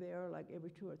going there like every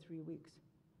 2 or 3 weeks.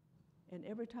 And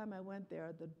every time I went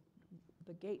there,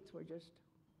 the gates were just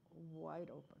wide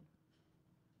open.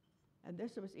 And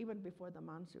this was even before the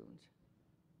monsoons.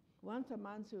 Once the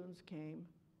monsoons came,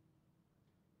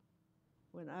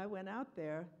 when I went out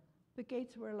there, the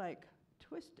gates were like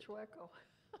twisted, Chueco.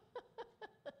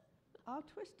 all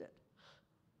twisted.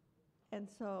 And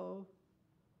so,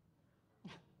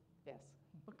 Yes.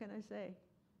 what can I say?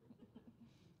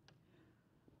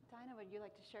 Dinah, would you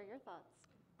like to share your thoughts?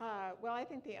 Well, I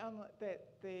think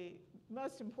the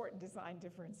most important design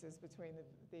differences between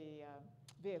the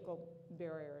vehicle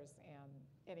barriers and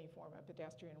any form of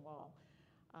pedestrian wall.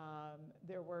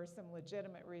 There were some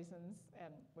legitimate reasons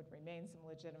and would remain some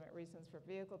legitimate reasons for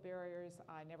vehicle barriers.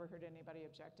 I never heard anybody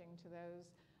objecting to those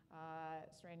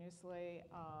strenuously.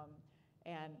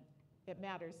 And it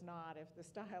matters not if the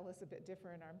style is a bit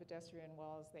different on pedestrian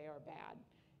walls, they are bad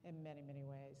in many, many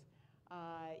ways.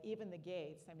 Even the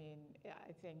gates, I mean,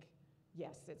 I think,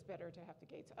 yes, it's better to have the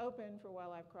gates open for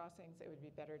wildlife crossings. It would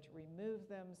be better to remove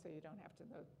them so you don't have to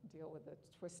deal with the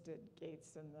twisted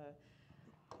gates and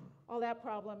all that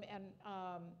problem. And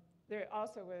there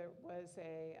also was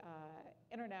a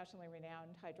internationally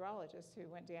renowned hydrologist who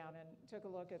went down and took a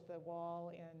look at the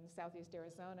wall in southeast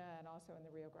Arizona and also in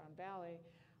the Rio Grande Valley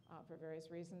for various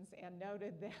reasons, and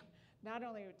noted that not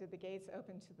only did the gates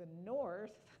open to the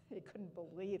north, he couldn't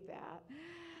believe that,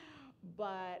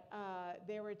 but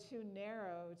they were too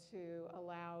narrow to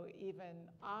allow even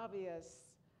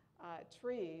obvious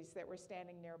trees that were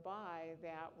standing nearby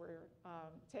that were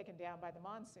taken down by the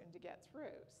monsoon to get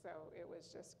through. So it was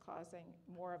just causing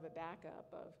more of a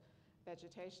backup of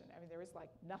vegetation. I mean, there was like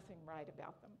nothing right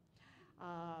about them.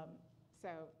 So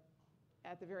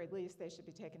at the very least, they should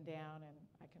be taken down, and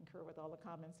I concur with all the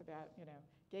comments about,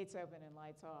 gates open and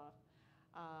lights off.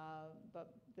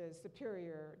 But the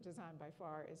superior design by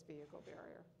far is vehicle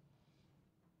barrier.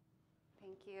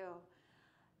 Thank you.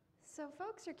 So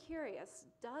folks are curious,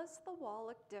 does the wall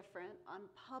look different on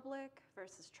public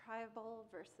versus tribal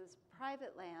versus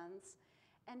private lands?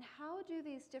 And how do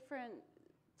these different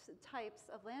types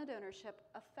of land ownership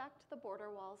affect the border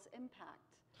wall's impact?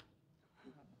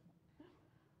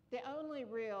 The only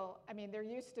real, I mean, there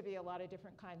used to be a lot of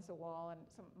different kinds of wall, and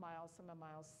some of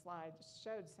Myles' slides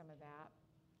showed some of that.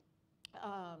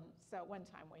 So at one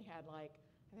time we had like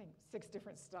I think, 6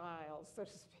 different styles, so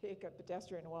to speak, of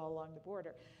pedestrian wall along the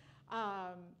border.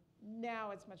 Now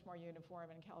it's much more uniform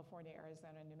in California,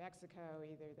 Arizona, and New Mexico,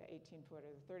 either the 18-foot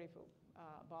or the 30-foot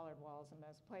bollard walls in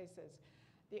most places.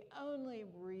 The only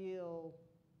real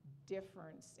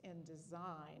difference in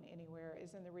design anywhere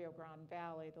is in the Rio Grande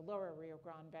Valley, the lower Rio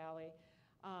Grande Valley,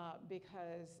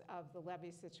 because of the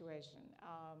levee situation.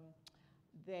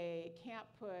 They can't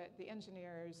put, the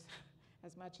engineers,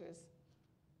 as much as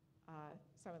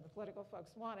some of the political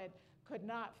folks wanted, could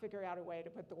not figure out a way to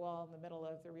put the wall in the middle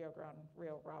of the Rio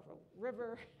Bravo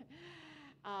River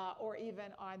or even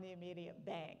on the immediate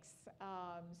banks.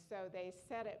 So they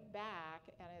set it back,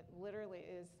 and it literally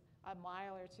is a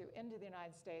mile or two into the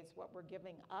United States. What we're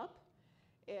giving up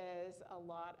is a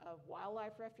lot of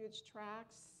wildlife refuge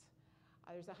tracts.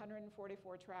 There's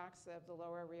 144 tracts of the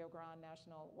Lower Rio Grande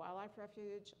National Wildlife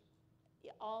Refuge.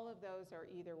 All of those are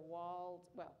either walled,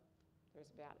 well,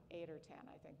 there's about 8 or 10,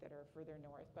 I think, that are further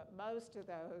north, but most of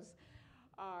those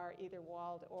are either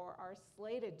walled or are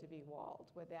slated to be walled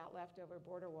with that leftover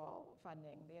border wall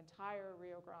funding. The entire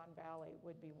Rio Grande Valley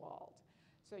would be walled.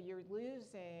 So you're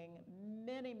losing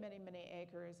many, many, many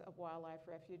acres of wildlife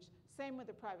refuge. Same with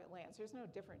the private lands. There's no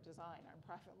different design on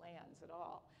private lands at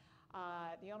all.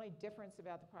 The only difference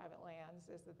about the private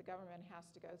lands is that the government has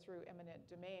to go through eminent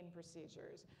domain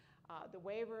procedures. The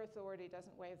waiver authority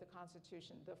doesn't waive the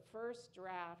Constitution. The first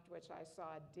draft, which I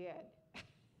saw, did.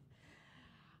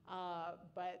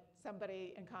 But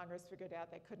somebody in Congress figured out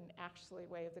they couldn't actually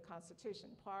waive the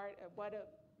Constitution. One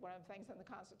of the things in the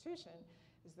Constitution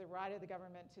is the right of the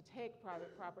government to take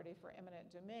private property for eminent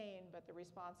domain, but the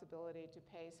responsibility to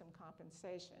pay some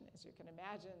compensation. As you can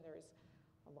imagine, there's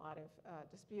a lot of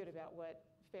dispute about what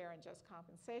fair and just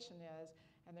compensation is,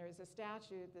 and there is a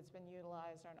statute that's been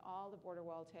utilized on all the border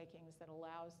wall takings that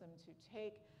allows them to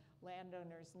take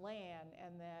landowners' land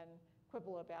and then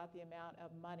quibble about the amount of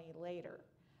money later.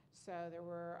 So there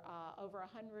were over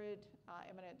 100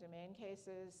 eminent domain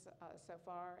cases so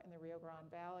far in the Rio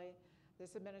Grande Valley.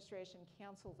 This administration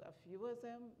canceled a few of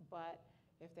them, but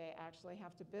if they actually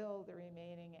have to build the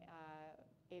remaining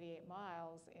 88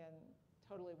 miles and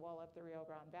totally wall up the Rio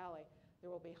Grande Valley, there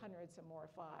will be hundreds of more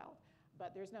filed.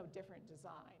 But there's no different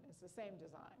design. It's the same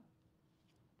design.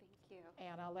 Thank you.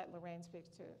 And I'll let Lorraine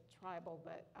speak to tribal,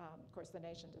 but of course the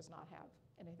nation does not have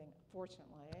anything,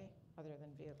 fortunately, other than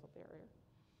vehicle barrier.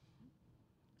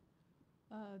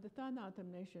 The Tohono O'odham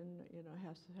Nation,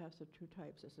 has the 2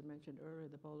 types, as I mentioned earlier,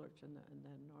 the Bullards and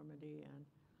then Normandy,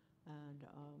 and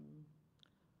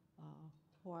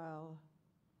while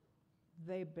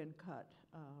they've been cut,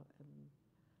 and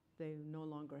they no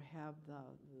longer have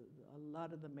a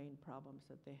lot of the main problems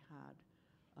that they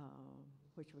had,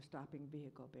 which was stopping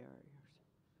vehicle barriers,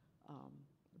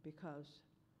 because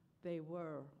they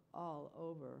were all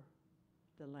over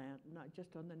the land, not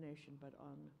just on the nation, but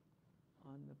on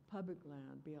the public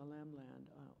land, BLM land,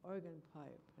 Oregon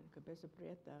Pipe, and Cabeza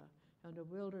Prieta, and the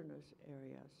wilderness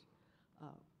areas.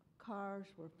 Cars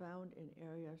were found in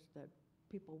areas that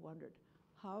people wondered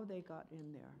how they got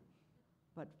in there,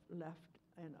 but left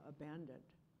and abandoned.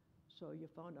 So you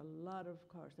found a lot of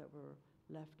cars that were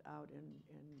left out in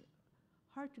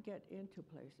hard to get into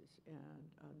places,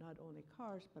 and not only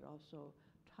cars, but also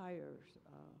tires,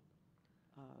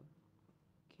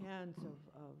 cans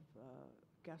of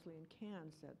gasoline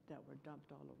cans that were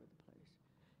dumped all over the place.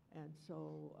 And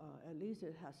so at least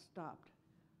it has stopped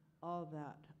all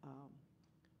that.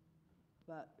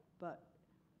 But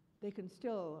they can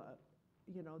still,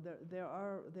 there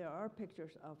are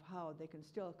pictures of how they can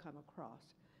still come across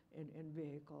in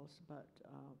vehicles, but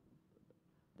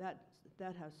that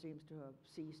seems to have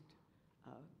ceased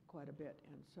quite a bit.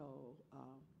 And so,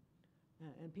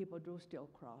 and people do still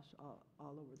cross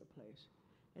all over the place.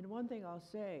 And one thing I'll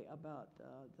say about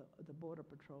the Border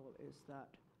Patrol is that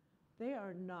they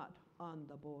are not on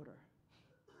the border.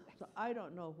 So I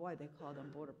don't know why they call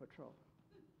them Border Patrol,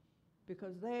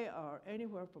 because they are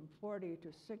anywhere from 40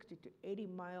 to 60 to 80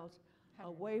 miles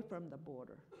away from the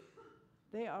border.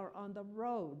 They are on the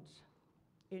roads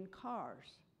in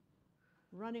cars,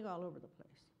 running all over the place.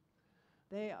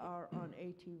 They are on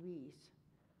ATVs,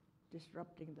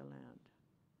 disrupting the land.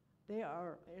 They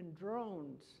are in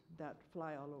drones that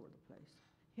fly all over the place,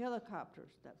 helicopters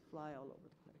that fly all over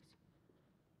the place.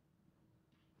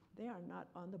 They are not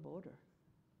on the border,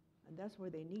 and that's where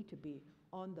they need to be,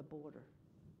 on the border.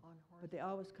 But they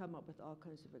always come up with all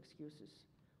kinds of excuses.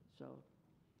 So,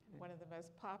 one of the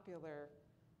most popular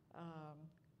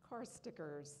car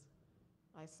stickers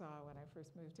I saw when I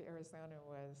first moved to Arizona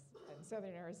was, in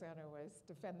southern Arizona, was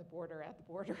 "Defend the border at the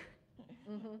border."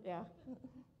 Mm-hmm. Yeah.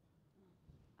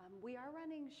 We are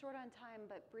running short on time,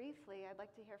 but briefly, I'd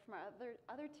like to hear from our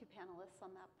other two panelists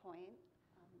on that point.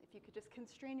 If you could just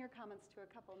constrain your comments to a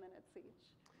couple minutes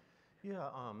each. Yeah,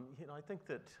 I think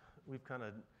that we've kind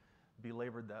of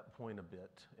belabored that point a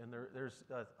bit. And there's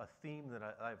a theme that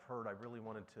I've heard I really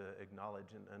wanted to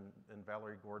acknowledge, and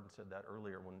Valerie Gordon said that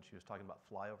earlier when she was talking about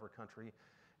flyover country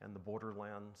and the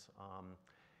borderlands.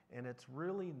 And it's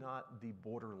really not the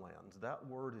borderlands. That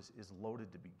word is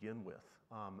loaded to begin with.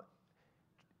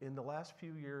 In the last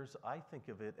few years, I think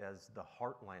of it as the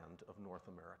heartland of North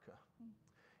America.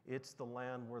 It's the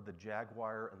land where the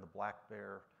jaguar and the black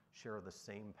bear share the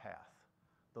same path.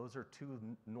 Those are two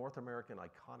North American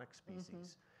iconic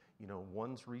species.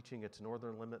 One's reaching its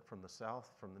northern limit from the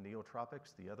south, from the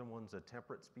neotropics. The other one's a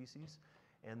temperate species,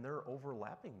 and they're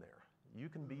overlapping there. You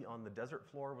can be on the desert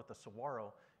floor with a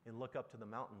saguaro and look up to the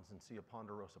mountains and see a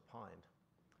ponderosa pine.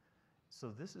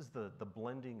 So this is the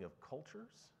blending of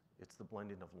cultures. It's the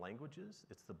blending of languages.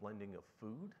 It's the blending of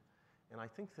food. And I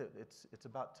think that it's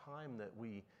about time that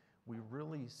we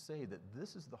really say that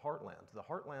this is the heartland. The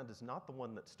heartland is not the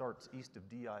one that starts east of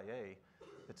DIA.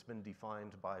 It's been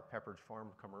defined by Pepperidge Farm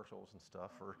commercials and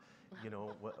stuff, or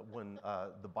when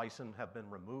the bison have been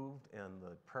removed and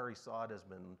the prairie sod has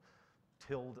been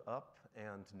tilled up,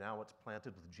 and now it's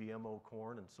planted with GMO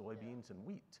corn and soybeans and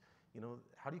wheat.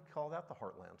 How do you call that the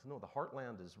heartland? No, the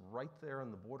heartland is right there in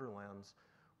the borderlands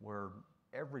where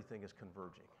everything is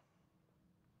converging.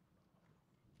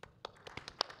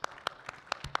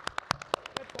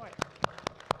 Good point.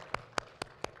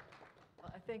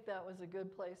 I think that was a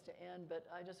good place to end, but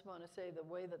I just want to say the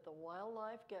way that the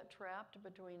wildlife get trapped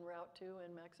between Route 2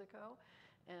 in Mexico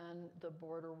and the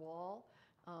border wall,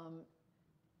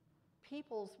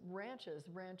 people's ranches,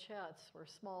 ranchettes, or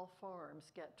small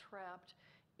farms get trapped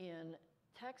in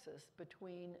Texas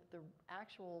between the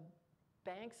actual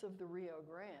banks of the Rio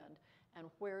Grande and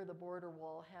where the border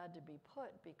wall had to be put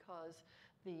because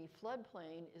the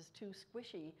floodplain is too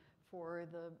squishy for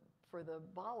the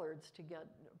bollards to get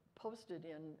posted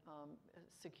in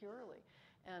securely.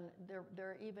 And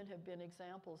there even have been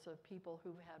examples of people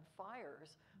who've had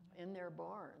fires in their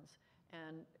barns,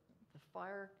 and the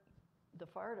fire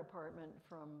department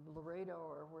from Laredo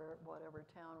or whatever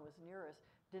town was nearest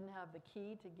didn't have the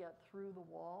key to get through the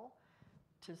wall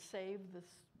to save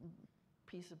this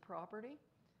piece of property.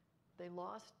 They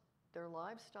lost their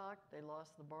livestock, they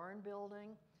lost the barn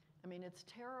building. I mean, it's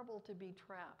terrible to be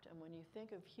trapped. And when you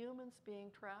think of humans being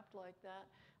trapped like that,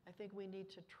 I think we need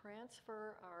to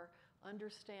transfer our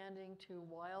understanding to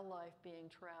wildlife being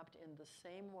trapped in the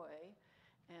same way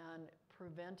and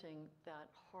preventing that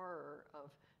horror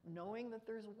of knowing that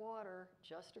there's water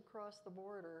just across the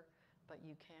border, but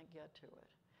you can't get to it.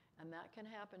 And that can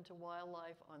happen to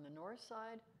wildlife on the north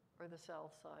side or the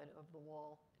south side of the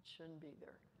wall. It shouldn't be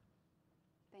there.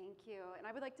 Thank you. And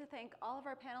I would like to thank all of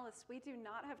our panelists. We do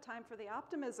not have time for the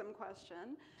optimism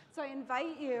question. So I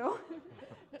invite you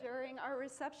during our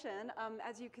reception,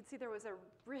 as you could see, there was a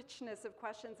richness of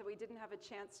questions that we didn't have a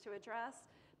chance to address.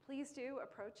 Please do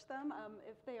approach them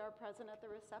if they are present at the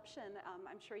reception.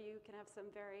 I'm sure you can have some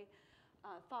very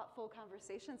thoughtful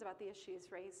conversations about the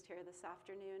issues raised here this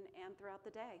afternoon and throughout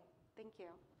the day. Thank you.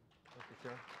 Thank you,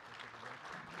 Sharon.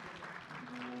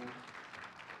 Thank you.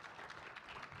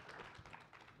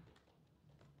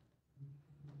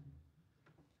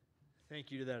 Thank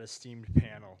you to that esteemed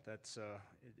panel. That's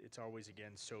it's always,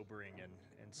 again, sobering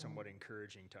and somewhat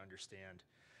encouraging to understand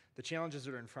the challenges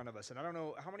that are in front of us. And I don't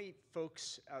know, how many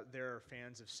folks out there are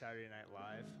fans of Saturday Night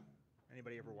Live?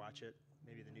 Anybody ever watch it?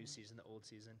 Maybe the new season, the old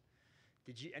season?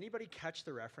 Anybody catch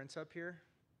the reference up here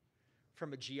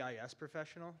from a GIS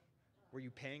professional? Were you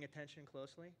paying attention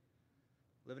closely?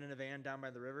 Living in a van down by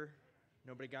the river?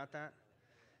 Nobody got that?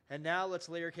 And now let's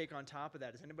layer cake on top of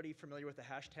that. Is anybody familiar with the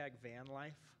hashtag van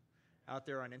life out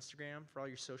there on Instagram for all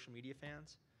your social media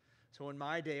fans? So in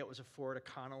my day, it was a Ford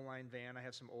Econoline van. I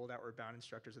have some old Outward Bound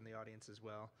instructors in the audience as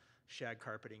well. Shag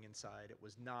carpeting inside. It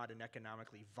was not an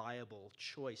economically viable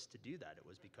choice to do that. It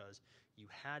was because you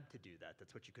had to do that.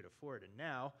 That's what you could afford. And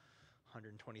now,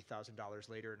 $120,000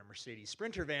 later in a Mercedes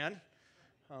Sprinter van,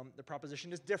 the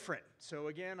proposition is different. So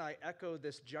again, I echo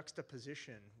this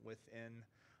juxtaposition within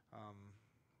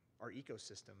our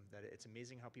ecosystem, that it's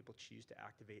amazing how people choose to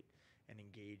activate and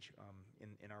engage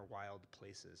in our wild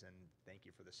places. And thank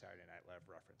you for the Saturday Night Live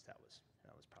reference. That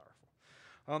was powerful.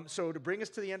 So to bring us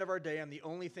to the end of our day, I'm the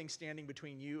only thing standing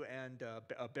between you and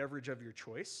a beverage of your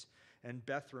choice. And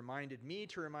Beth reminded me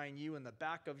to remind you, in the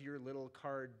back of your little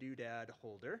card doodad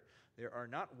holder, there are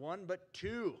not one but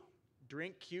two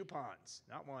drink coupons.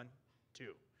 Not one,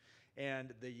 two.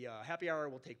 And the happy hour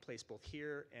will take place both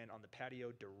here and on the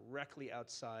patio directly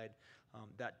outside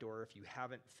that door. If you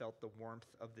haven't felt the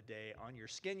warmth of the day on your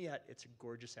skin yet, it's a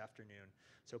gorgeous afternoon.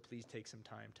 So please take some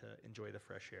time to enjoy the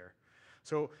fresh air.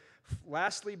 So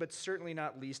lastly, but certainly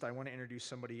not least, I want to introduce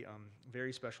somebody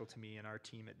very special to me and our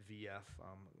team at VF.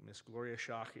 Ms. Gloria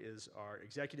Schach is our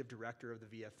Executive Director of the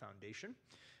VF Foundation,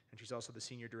 and she's also the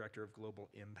Senior Director of Global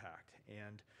Impact.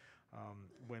 And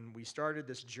when we started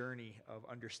this journey of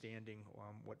understanding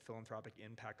what philanthropic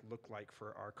impact looked like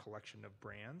for our collection of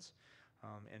brands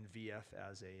and VF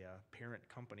as a parent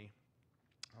company,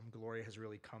 Gloria has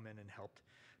really come in and helped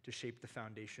to shape the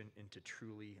foundation into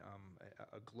truly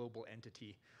a global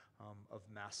entity of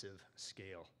massive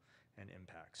scale and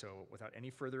impact. So without any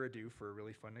further ado, for a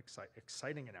really fun,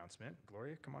 exciting announcement,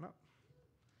 Gloria, come on up.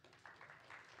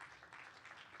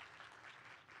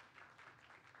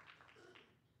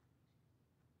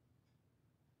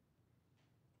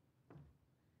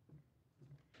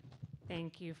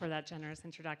 Thank you for that generous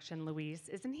introduction, Luis.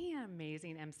 Isn't he an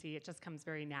amazing MC? It just comes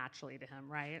very naturally to him,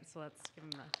 right? So let's give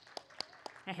him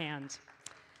a hand.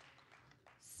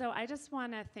 So I just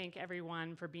want to thank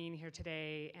everyone for being here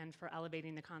today and for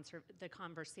elevating the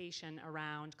conversation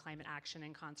around climate action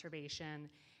and conservation.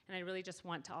 And I really just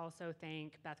want to also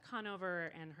thank Beth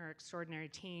Conover and her extraordinary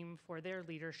team for their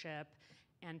leadership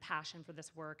and passion for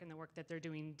this work and the work that they're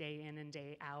doing day in and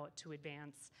day out to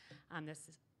advance this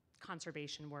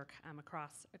conservation work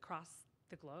across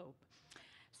the globe.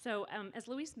 So as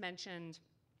Luis mentioned,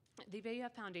 the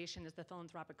VF Foundation is the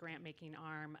philanthropic grant-making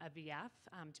arm of VF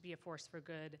to be a force for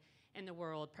good in the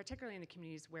world, particularly in the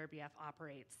communities where VF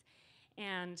operates.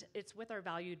 And it's with our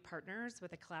valued partners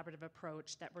with a collaborative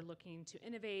approach that we're looking to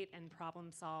innovate and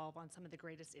problem solve on some of the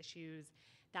greatest issues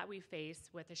that we face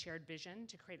with a shared vision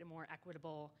to create a more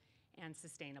equitable and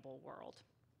sustainable world.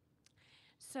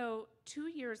 So 2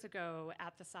 years ago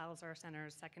at the Salazar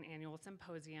Center's second annual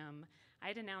symposium, I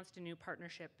had announced a new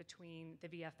partnership between the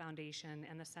VF Foundation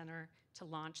and the Center to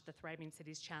launch the Thriving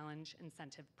Cities Challenge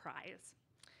Incentive Prize.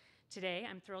 Today,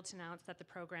 I'm thrilled to announce that the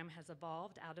program has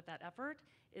evolved out of that effort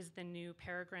is the new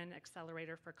Peregrine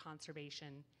Accelerator for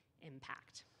Conservation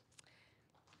Impact.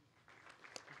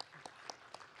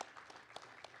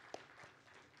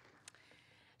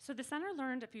 So the center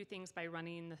learned a few things by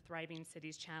running the Thriving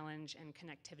Cities Challenge and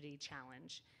Connectivity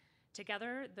Challenge.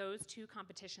 Together, those two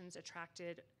competitions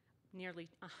attracted nearly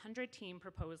 100 team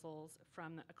proposals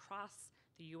from across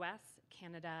the US,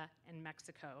 Canada, and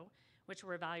Mexico, which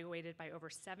were evaluated by over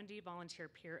 70 volunteer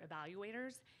peer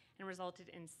evaluators and resulted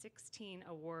in 16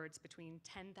 awards between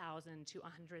 $10,000 to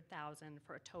 $100,000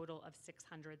 for a total of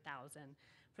 $600,000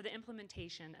 for the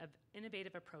implementation of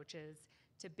innovative approaches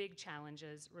to big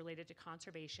challenges related to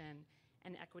conservation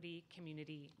and equity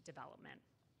community development.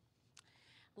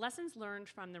 Lessons learned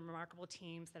from the remarkable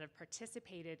teams that have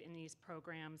participated in these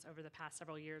programs over the past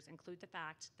several years include the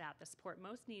fact that the support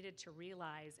most needed to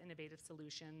realize innovative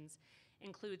solutions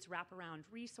includes wraparound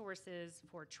resources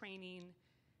for training,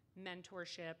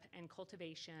 mentorship, and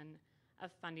cultivation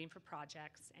of funding for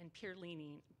projects, and peer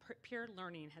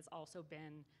learning has also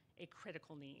been a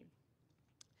critical need.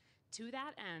 To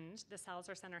that end, the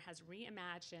Salazar Center has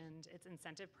reimagined its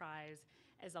incentive prize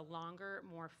as a longer,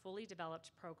 more fully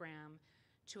developed program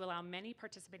to allow many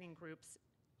participating groups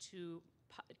to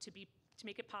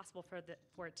make it possible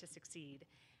for it to succeed.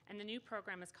 And the new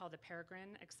program is called the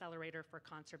Peregrine Accelerator for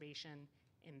Conservation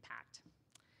Impact.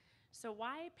 So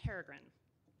why Peregrine?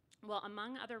 Well,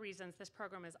 among other reasons, this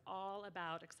program is all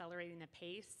about accelerating the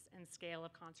pace and scale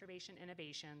of conservation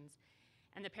innovations.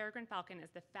 And the peregrine falcon is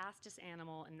the fastest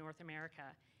animal in North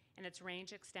America, and its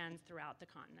range extends throughout the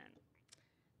continent.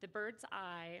 The bird's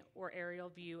eye or aerial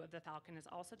view of the falcon is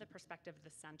also the perspective of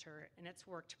the center in its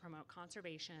work to promote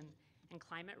conservation and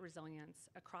climate resilience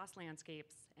across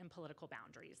landscapes and political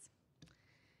boundaries.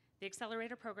 The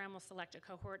Accelerator program will select a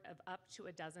cohort of up to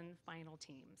a dozen final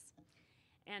teams.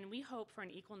 And we hope for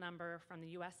an equal number from the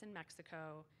US and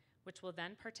Mexico, which will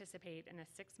then participate in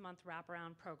a 6-month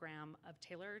wraparound program of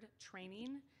tailored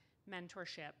training,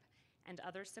 mentorship, and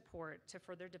other support to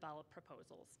further develop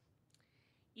proposals.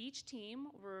 Each team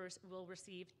will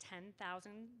receive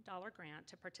 $10,000 grant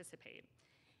to participate,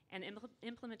 and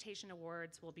implementation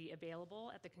awards will be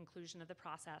available at the conclusion of the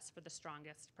process for the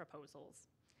strongest proposals,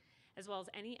 as well as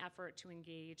any effort to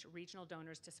engage regional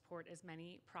donors to support as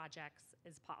many projects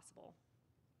as possible.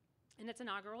 In its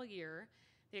inaugural year,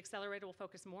 the Accelerator will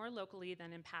focus more locally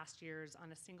than in past years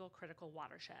on a single critical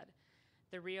watershed,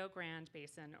 the Rio Grande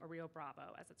Basin, or Rio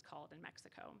Bravo, as it's called in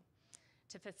Mexico,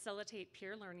 to facilitate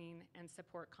peer learning and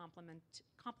support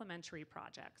complementary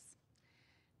projects.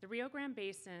 The Rio Grande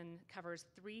Basin covers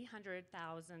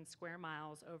 300,000 square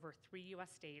miles over 3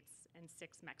 US states and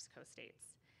 6 Mexico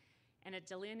states, and it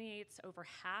delineates over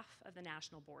half of the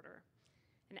national border.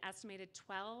 An estimated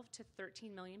 12 to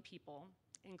 13 million people,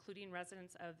 including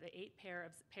residents of the 8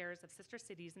 pairs of sister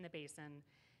cities in the basin,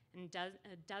 and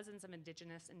dozens of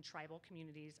indigenous and tribal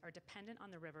communities are dependent on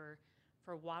the river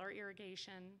for water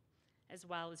irrigation, as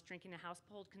well as drinking and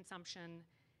household consumption,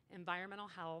 environmental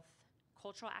health,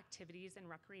 cultural activities and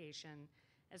recreation,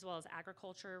 as well as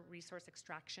agriculture, resource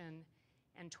extraction,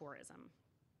 and tourism.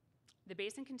 The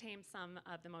basin contains some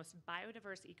of the most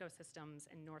biodiverse ecosystems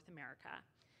in North America,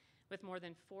 with more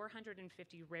than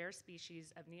 450 rare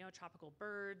species of neotropical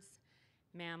birds,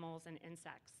 mammals, and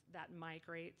insects that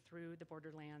migrate through the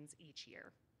borderlands each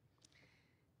year.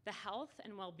 The health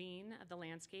and well-being of the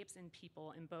landscapes and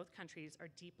people in both countries are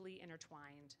deeply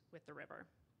intertwined with the river.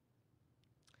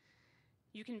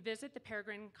 You can visit the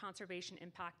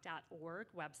peregrineconservationimpact.org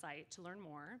website to learn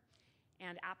more,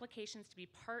 and applications to be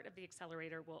part of the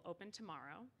accelerator will open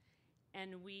tomorrow,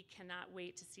 and we cannot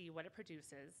wait to see what it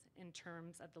produces in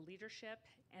terms of the leadership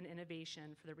and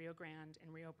innovation for the Rio Grande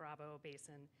and Rio Bravo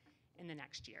Basin in the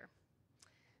next year.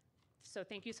 So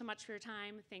thank you so much for your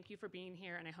time. Thank you for being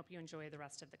here, and I hope you enjoy the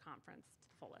rest of the conference to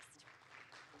the fullest.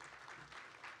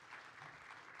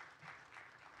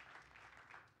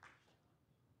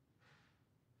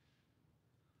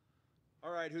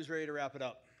 All right, who's ready to wrap it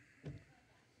up?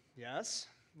 Yes?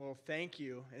 Well, thank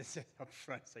you. It's up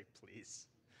front, it's like, please,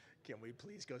 can we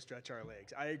please go stretch our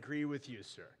legs? I agree with you,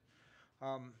 sir.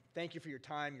 Thank you for your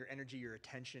time, your energy, your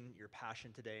attention, your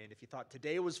passion today. And if you thought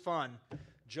today was fun,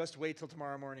 just wait till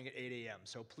tomorrow morning at 8 a.m.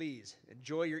 So please,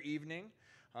 enjoy your evening,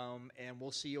 and we'll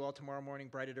see you all tomorrow morning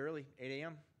bright and early, 8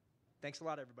 a.m. Thanks a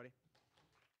lot, everybody.